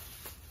from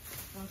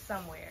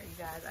somewhere,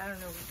 you guys. I don't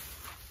know.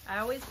 I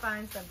always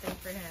find something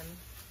for him.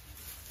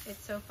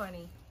 It's so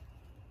funny.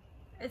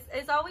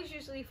 It's always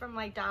usually from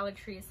like Dollar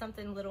Tree. It's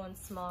something little and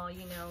small,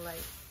 you know, like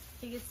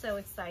he gets so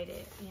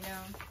excited, you know.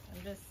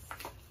 I'm just,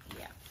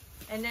 yeah.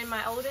 And then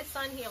my oldest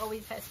son, he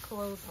always has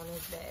clothes on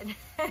his bed.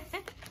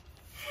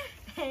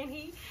 and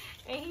he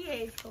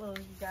hates clothes,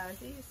 you guys.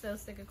 He's so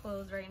sick of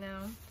clothes right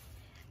now.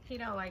 He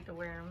don't like to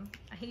wear them.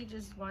 He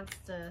just wants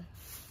to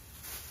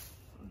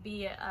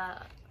be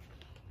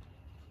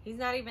he's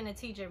not even a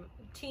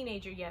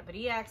teenager yet, but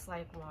he acts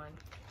like one.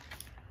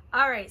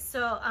 All right,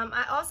 so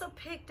I also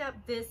picked up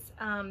this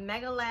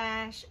Mega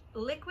Lash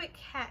Liquid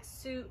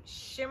Catsuit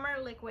Shimmer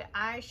Liquid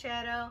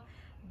Eyeshadow.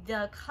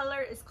 The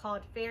color is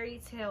called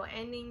Fairy Tale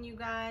Ending, you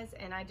guys,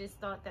 and I just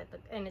thought that,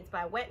 and it's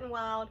by Wet n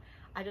Wild.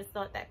 I just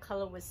thought that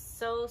color was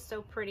so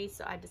pretty,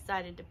 so I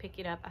decided to pick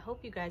it up. I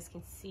hope you guys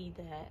can see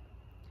that.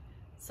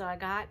 So I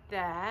got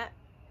that.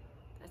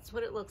 That's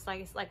what it looks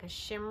like. It's like a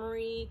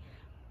shimmery,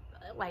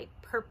 like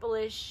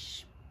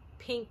purplish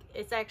pink.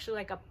 It's actually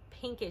like a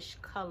pinkish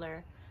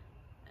color.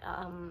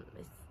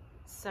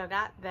 So I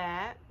got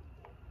that.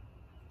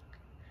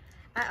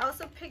 I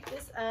also picked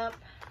this up,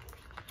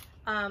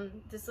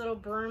 this little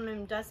broom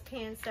and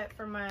dustpan set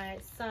for my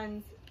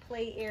son's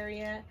play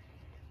area.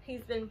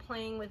 He's been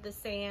playing with the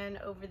sand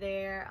over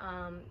there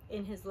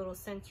in his little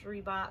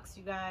sensory box,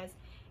 you guys,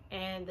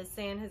 and the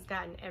sand has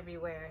gotten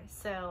everywhere.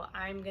 So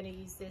I'm gonna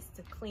use this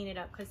to clean it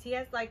up because he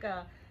has like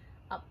a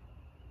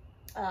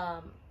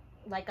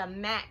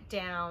mat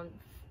down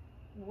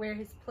where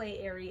his play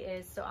area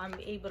is, so I'm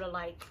able to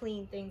like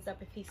clean things up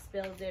if he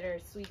spills it or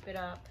sweep it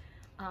up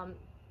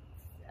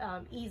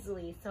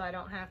easily, so I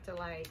don't have to,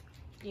 like,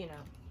 you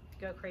know,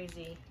 go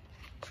crazy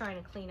trying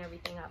to clean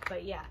everything up.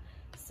 But yeah,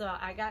 so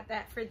I got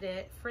that for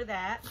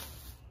that.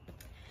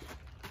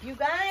 You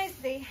guys,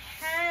 they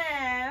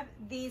have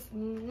these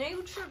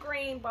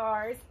Nutri-Grain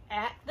bars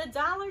at the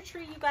Dollar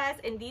Tree, you guys,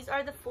 and these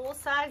are the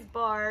full-size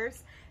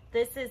bars.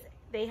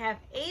 They have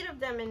 8 of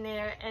them in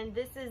there, and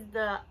this is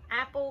the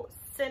apple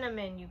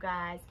cinnamon, you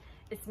guys.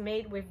 It's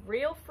made with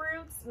real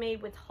fruits,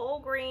 made with whole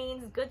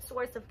grains, good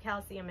source of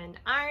calcium and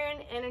iron,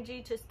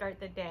 energy to start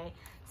the day.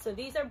 So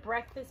these are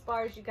breakfast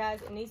bars, you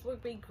guys, and these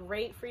would be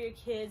great for your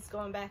kids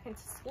going back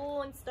into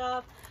school and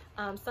stuff.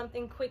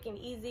 Something quick and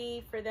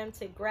easy for them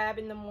to grab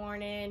in the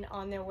morning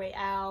on their way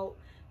out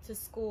to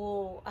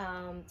school,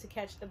 to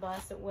catch the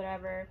bus or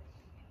whatever.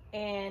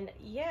 And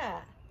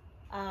yeah,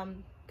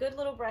 good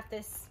little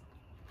breakfast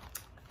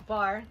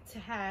bar to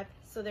have.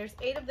 So there's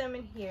 8 of them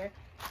in here.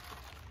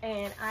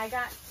 And I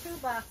got 2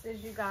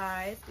 boxes, you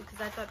guys,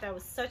 because I thought that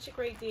was such a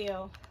great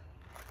deal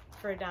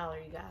for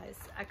 $1, you guys.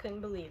 I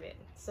couldn't believe it.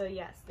 So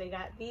yes, they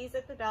got these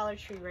at the Dollar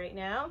Tree right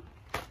now.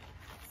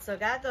 So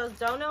got those.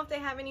 Don't know if they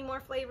have any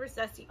more flavors.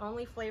 That's the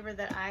only flavor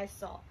that I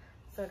saw.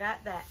 So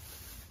got that.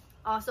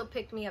 Also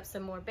picked me up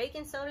some more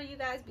baking soda, you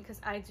guys,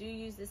 because I do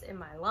use this in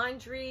my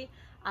laundry.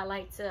 I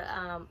like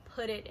to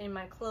put it in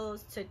my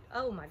clothes to,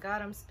 oh my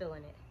God, I'm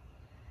spilling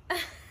it.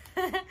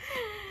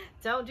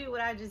 Don't do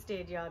what I just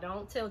did, y'all.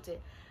 Don't tilt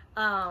it.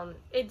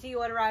 It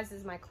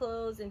deodorizes my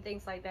clothes and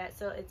things like that.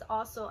 So it's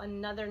also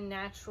another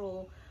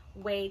natural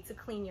way to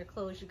clean your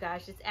clothes, you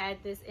guys. Just add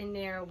this in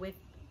there with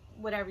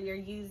whatever you're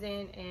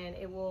using, and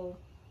it will,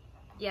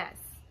 yes,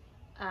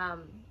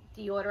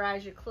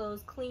 deodorize your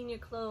clothes, clean your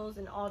clothes,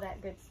 and all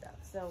that good stuff.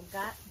 So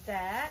got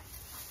that.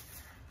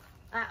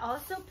 I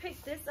also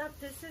picked this up.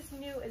 This is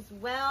new as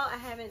well. I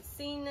haven't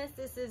seen this.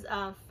 This is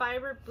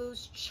Fiber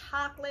Boost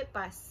Chocolate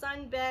by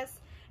Sunbest.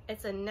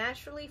 It's a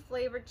naturally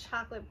flavored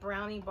chocolate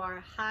brownie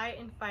bar, high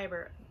in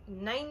fiber,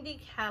 90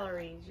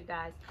 calories, you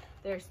guys.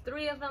 There's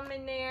 3 of them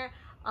in there.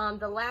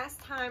 The last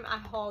time I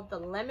hauled the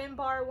lemon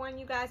bar one,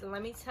 you guys, and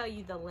let me tell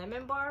you, the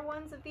lemon bar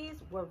ones of these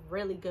were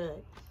really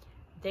good.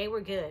 They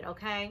were good,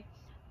 okay?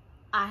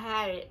 I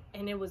had it,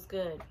 and it was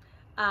good.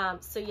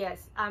 So yes,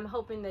 I'm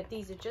hoping that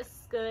these are just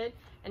as good,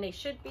 and they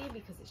should be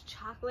because it's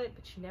chocolate,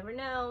 but you never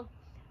know.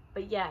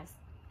 But yes,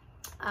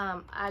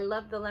 I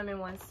love the lemon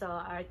ones, so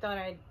I thought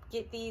I'd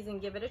get these and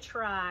give it a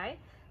try.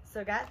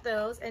 So got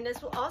those, and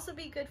this will also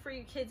be good for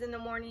your kids in the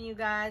morning, you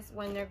guys,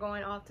 when they're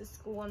going off to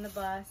school on the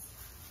bus,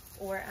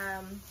 or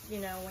you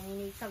know, when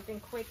you need something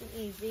quick and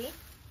easy.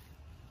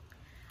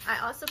 I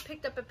also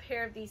picked up a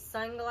pair of these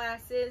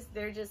sunglasses.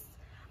 They're just,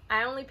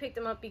 I only picked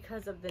them up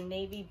because of the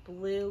navy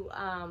blue.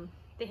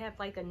 They have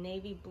like a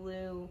navy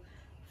blue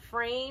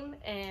frame,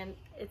 and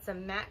it's a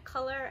matte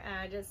color, and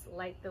I just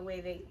like the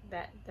way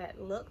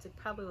that looks. It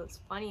probably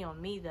looks funny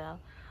on me though.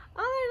 Oh,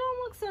 they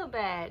don't look so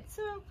bad.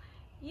 So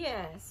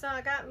yeah, so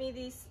I got me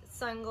these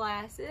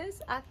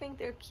sunglasses. I think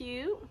they're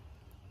cute.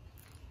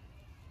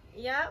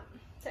 Yep,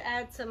 to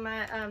add to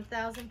my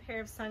 1,000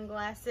 pair of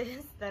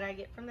sunglasses that I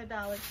get from the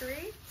Dollar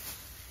Tree.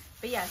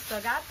 But yeah, so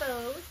I got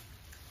those.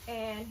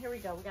 And here we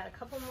go. We got a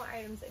couple more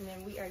items and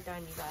then we are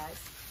done, you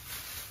guys.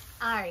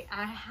 All right,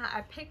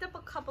 I picked up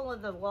a couple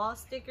of the wall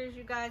stickers,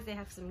 you guys. They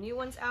have some new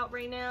ones out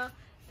right now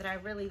that I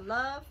really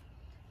love.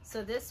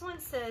 So this one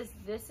says,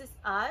 "This is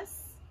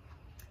us.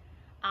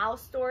 Our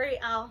story,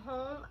 our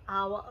home,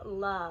 our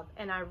love."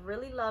 And I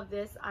really love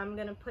this. I'm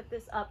gonna put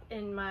this up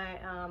in my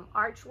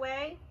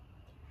archway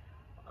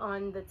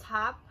on the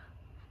top,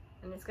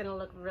 and it's gonna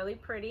look really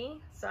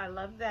pretty. So I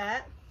love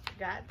that.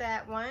 Got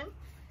that one.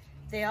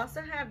 They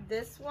also have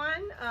this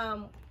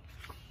one,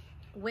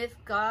 "With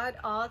God,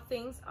 all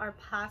things are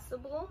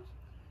possible."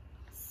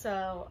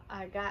 So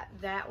I got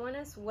that one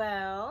as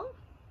well.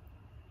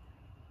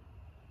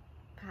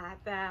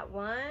 Got that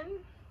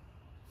one.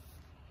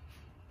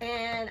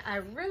 And I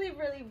really,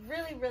 really,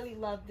 really, really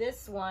love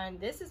this one.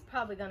 This is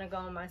probably gonna go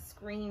on my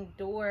screen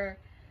door.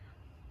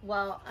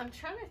 Well, I'm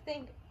trying to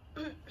think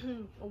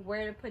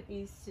where to put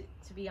these,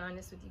 to be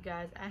honest with you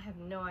guys. I have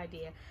no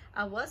idea.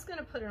 I was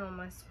gonna put it on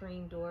my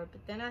screen door,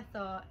 but then I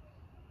thought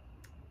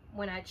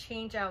when I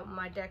change out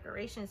my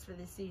decorations for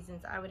the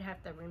seasons, I would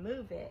have to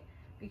remove it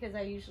because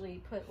I usually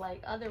put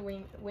like other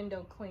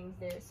window clings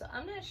there. So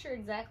I'm not sure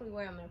exactly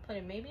where I'm gonna put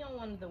it. Maybe on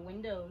one of the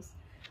windows.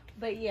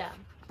 But yeah,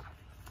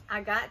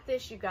 I got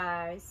this, you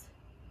guys.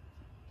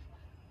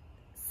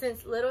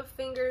 "Since little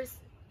fingers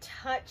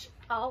touch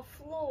all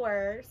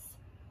floors,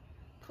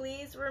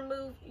 please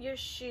remove your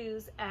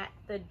shoes at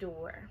the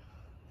door."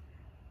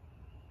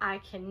 I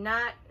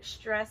cannot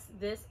stress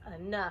this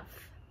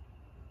enough.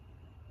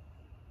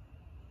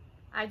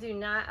 I do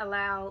not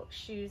allow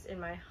shoes in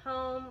my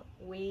home.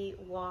 We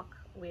walk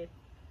with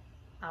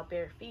our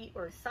bare feet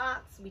or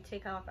socks. We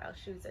take off our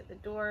shoes at the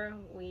door.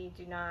 We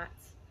do not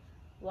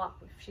walk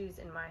with shoes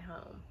in my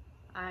home.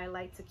 I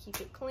like to keep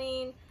it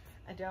clean.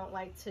 I don't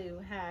like to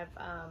have,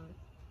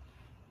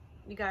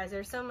 you guys,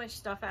 there's so much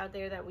stuff out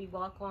there that we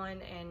walk on,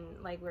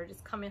 and like we're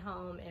just coming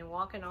home and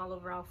walking all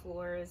over our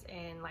floors,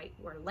 and like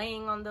we're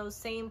laying on those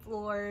same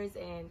floors,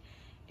 and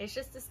it's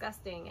just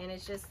disgusting, and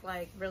it's just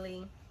like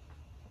really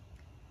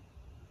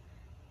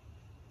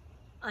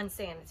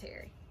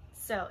unsanitary.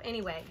 So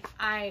anyway,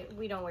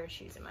 we don't wear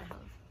shoes in my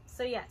home.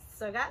 So yes,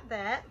 so I got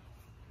that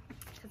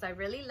because I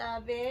really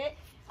love it.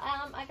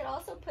 I could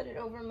also put it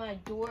over my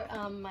door,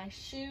 my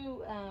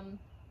shoe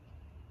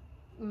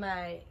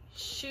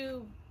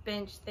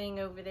bench thing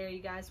over there, you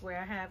guys, where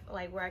I have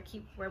like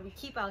where we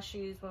keep our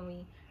shoes when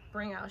we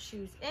bring our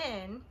shoes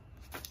in,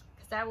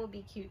 because that will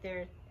be cute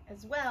there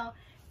as well.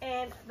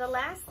 And the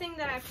last thing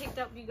that I picked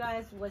up, you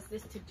guys, was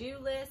this to-do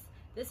list.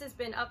 This has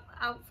been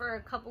out for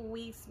a couple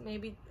weeks,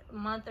 maybe a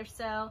month or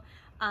so.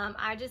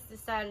 I just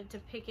decided to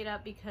pick it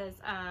up because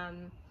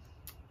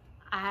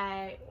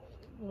I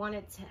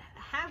wanted to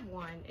have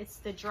one. It's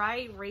the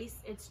dry erase.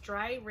 It's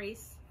dry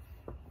erase,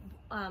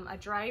 a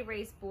dry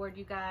erase board,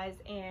 you guys.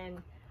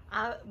 And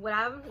what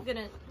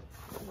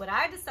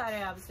I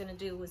decided I was gonna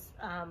do was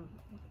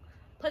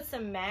put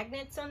some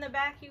magnets on the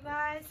back, you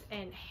guys,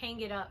 and hang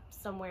it up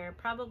somewhere,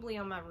 probably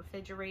on my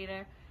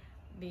refrigerator,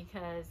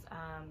 because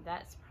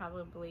that's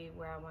probably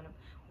where I want to,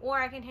 or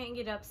I can hang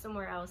it up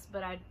somewhere else,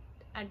 but I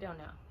don't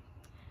know.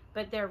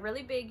 But they're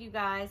really big, you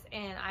guys,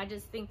 and I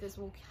just think this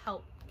will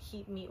help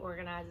keep me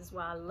organized as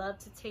well. I love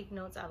to take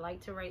notes. I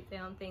like to write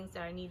down things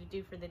that I need to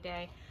do for the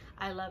day.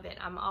 I love it.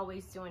 I'm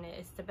always doing it.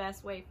 It's the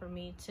best way for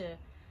me to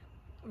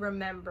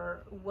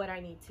remember what I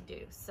need to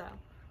do. So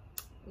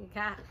you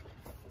got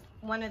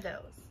one of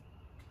those.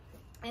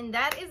 And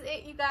that is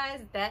it, you guys.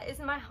 That is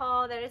my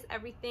haul. That is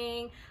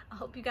everything. I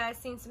hope you guys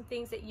seen some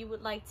things that you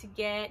would like to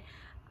get.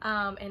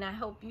 And I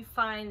hope you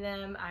find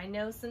them. I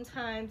know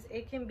sometimes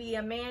it can be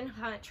a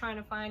manhunt trying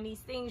to find these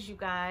things, you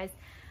guys.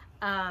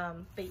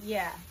 But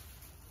yeah.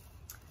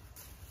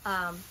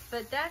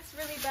 But that's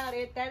really about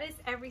it. That is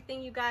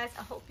everything, you guys.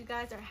 I hope you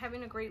guys are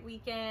having a great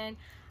weekend.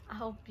 I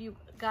hope you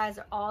guys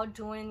are all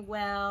doing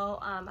well.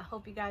 I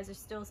hope you guys are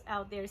still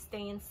out there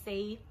staying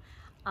safe.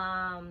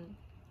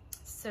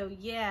 So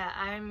yeah,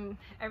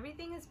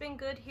 everything has been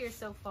good here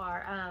so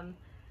far.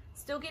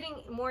 Still getting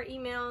more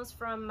emails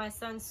from my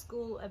son's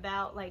school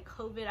about like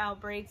COVID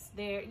outbreaks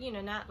there, you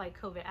know, not like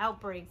COVID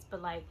outbreaks,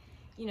 but like,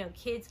 you know,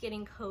 kids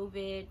getting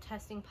COVID,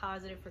 testing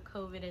positive for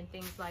COVID and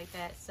things like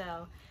that.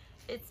 So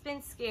it's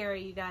been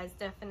scary, you guys,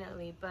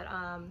 definitely. But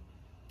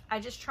I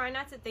just try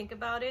not to think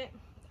about it.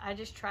 I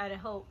just try to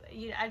hope,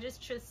 I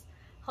just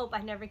hope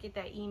I never get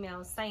that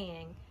email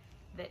saying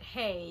that,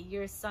 hey,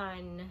 your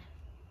son,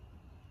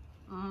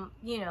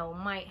 you know,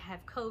 might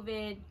have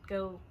COVID,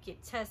 go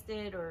get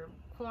tested or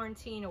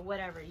quarantine or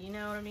whatever, you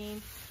know what I mean?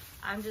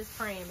 I'm just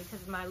praying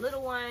because my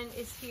little one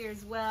is here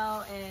as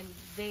well, and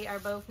they are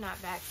both not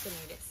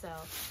vaccinated, so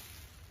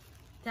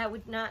that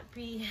would not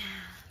be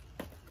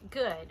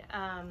good.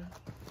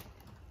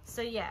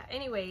 So yeah,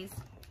 anyways,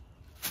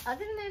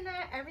 other than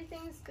that,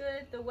 everything's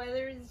good. The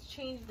weather is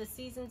changed, the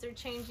seasons are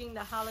changing,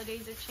 the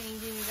holidays are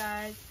changing, you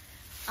guys.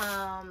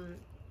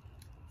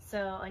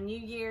 So a new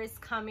year is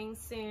coming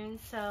soon,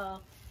 so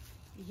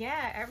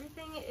yeah,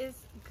 everything is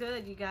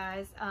good, you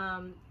guys.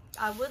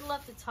 I would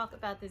love to talk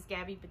about this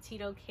Gabby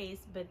Petito case,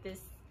 but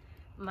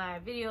my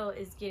video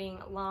is getting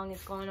long.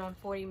 It's going on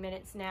 40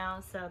 minutes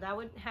now, so that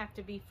would have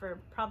to be for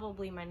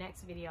probably my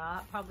next video.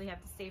 I'll probably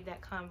have to save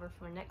that convo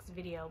for my next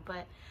video.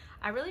 But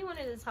I really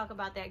wanted to talk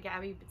about that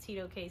Gabby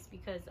Petito case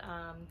because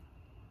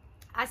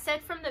I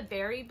said from the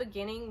very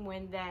beginning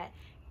when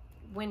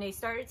they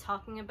started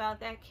talking about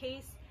that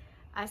case,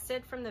 I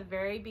said from the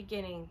very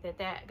beginning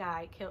that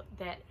guy killed,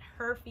 that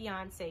her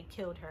fiance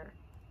killed her.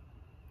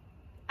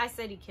 I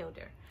said he killed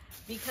her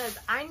because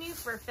I knew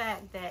for a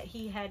fact that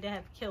he had to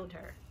have killed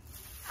her.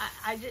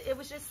 It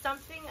was just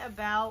something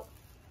about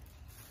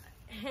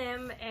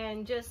him,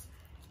 and just,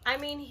 I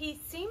mean, he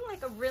seemed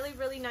like a really,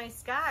 really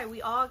nice guy.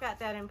 We all got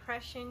that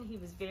impression. He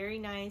was very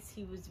nice.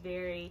 He was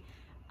very,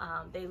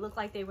 they looked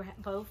like they were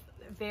both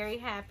very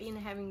happy and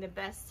having the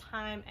best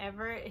time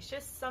ever. It's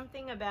just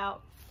something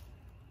about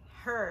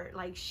her.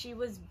 Like, she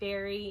was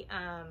very,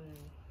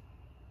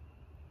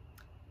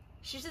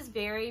 she's just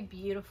very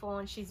beautiful,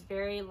 and she's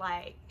very,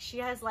 like, she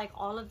has like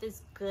all of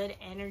this good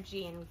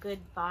energy and good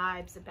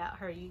vibes about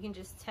her. You can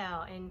just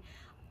tell. And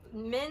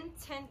men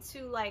tend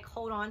to like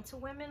hold on to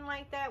women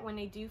like that when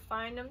they do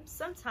find them.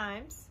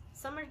 Sometimes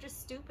some are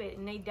just stupid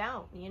and they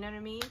don't, you know what I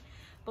mean?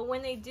 But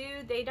when they do,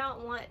 they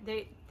don't want,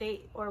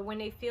 or when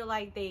they feel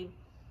like they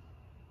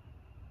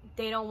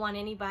don't want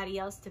anybody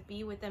else to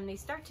be with them, they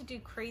start to do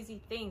crazy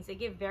things. They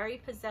get very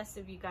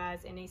possessive, you guys,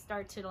 and they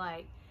start to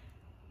like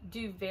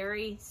do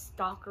very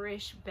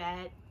stalkerish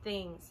bad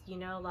things, you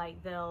know,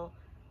 like they'll,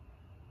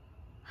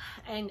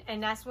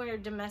 and that's where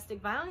domestic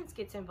violence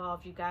gets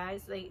involved, you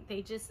guys.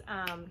 They just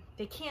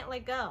they can't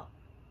let go.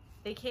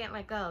 They can't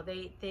let go.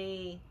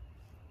 They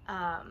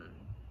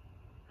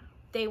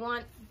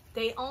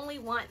only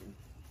want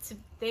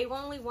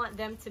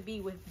them to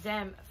be with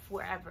them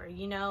forever,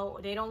 you know.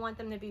 They don't want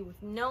them to be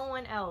with no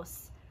one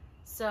else.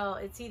 So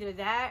it's either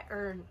that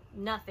or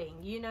nothing,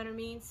 you know what I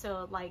mean?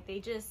 So like they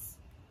just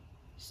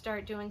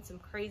start doing some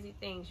crazy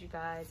things, you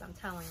guys, I'm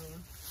telling you.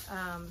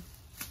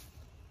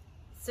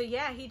 So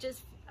yeah,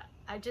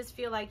 I just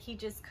feel like he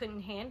just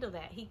couldn't handle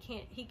that. He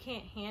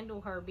can't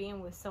handle her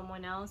being with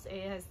someone else.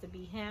 It has to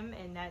be him,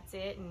 and that's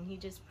it. And he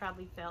just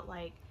probably felt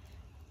like,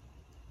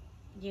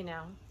 you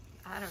know,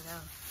 I don't know.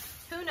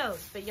 Who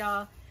knows? But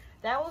y'all,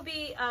 that will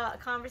be a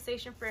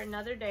conversation for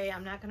another day.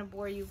 I'm not going to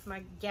bore you with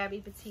my Gabby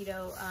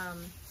Petito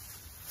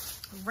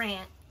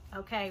rant,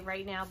 okay,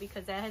 right now,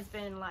 because that has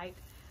been like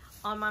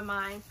on my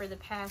mind for the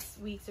past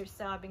weeks or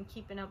so. I've been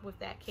keeping up with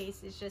that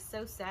case. It's just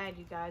so sad,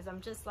 you guys.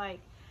 I'm just like,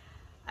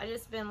 I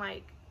just been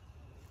like,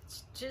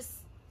 just,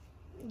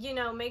 you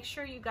know, make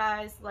sure you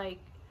guys like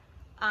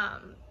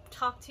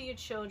talk to your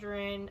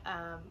children.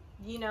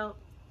 You know,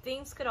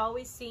 things could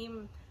always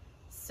seem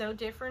so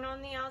different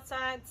on the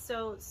outside,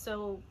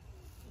 so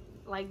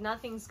like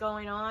nothing's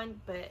going on,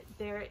 but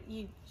there,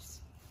 you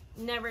just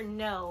never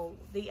know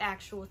the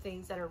actual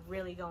things that are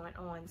really going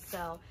on.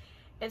 So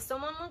if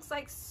someone looks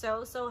like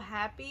so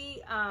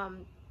happy,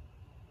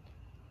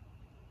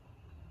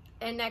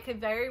 and that could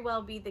very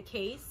well be the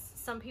case,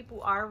 some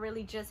people are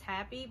really just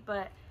happy,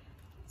 but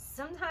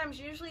sometimes,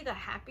 usually the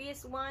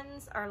happiest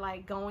ones are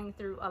like going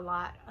through a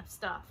lot of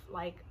stuff,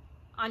 like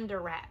under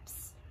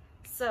wraps.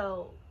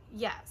 So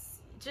yes,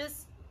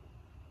 just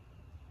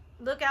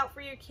look out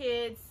for your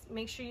kids.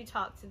 Make sure you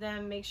talk to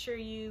them. Make sure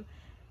you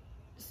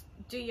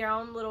do your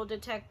own little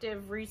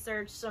detective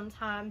research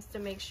sometimes to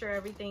make sure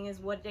everything is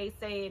what they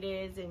say it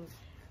is. And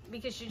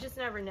because you just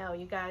never know,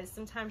 you guys.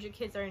 Sometimes your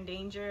kids are in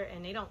danger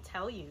and they don't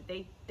tell you.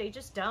 They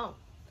just don't.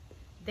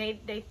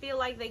 They feel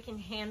like they can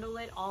handle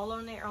it all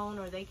on their own,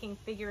 or they can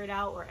figure it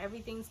out, or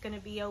everything's gonna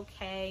be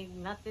okay.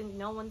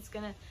 No one's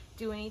gonna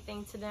do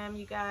anything to them,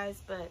 you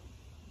guys. But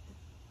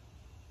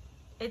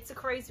it's a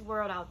crazy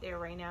world out there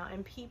right now,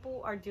 and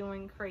people are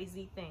doing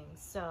crazy things.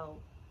 So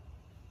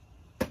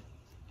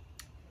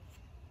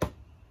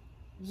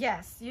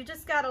yes, you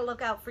just gotta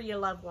look out for your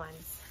loved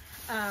ones,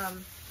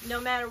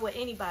 no matter what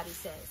anybody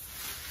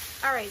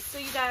says. All right, so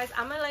you guys,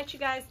 I'm gonna let you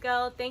guys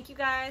go. Thank you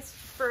guys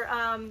for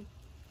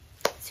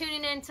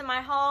tuning in to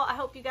my haul. I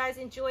hope you guys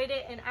enjoyed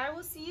it, and I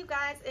will see you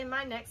guys in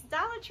my next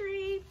Dollar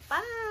Tree.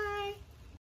 Bye.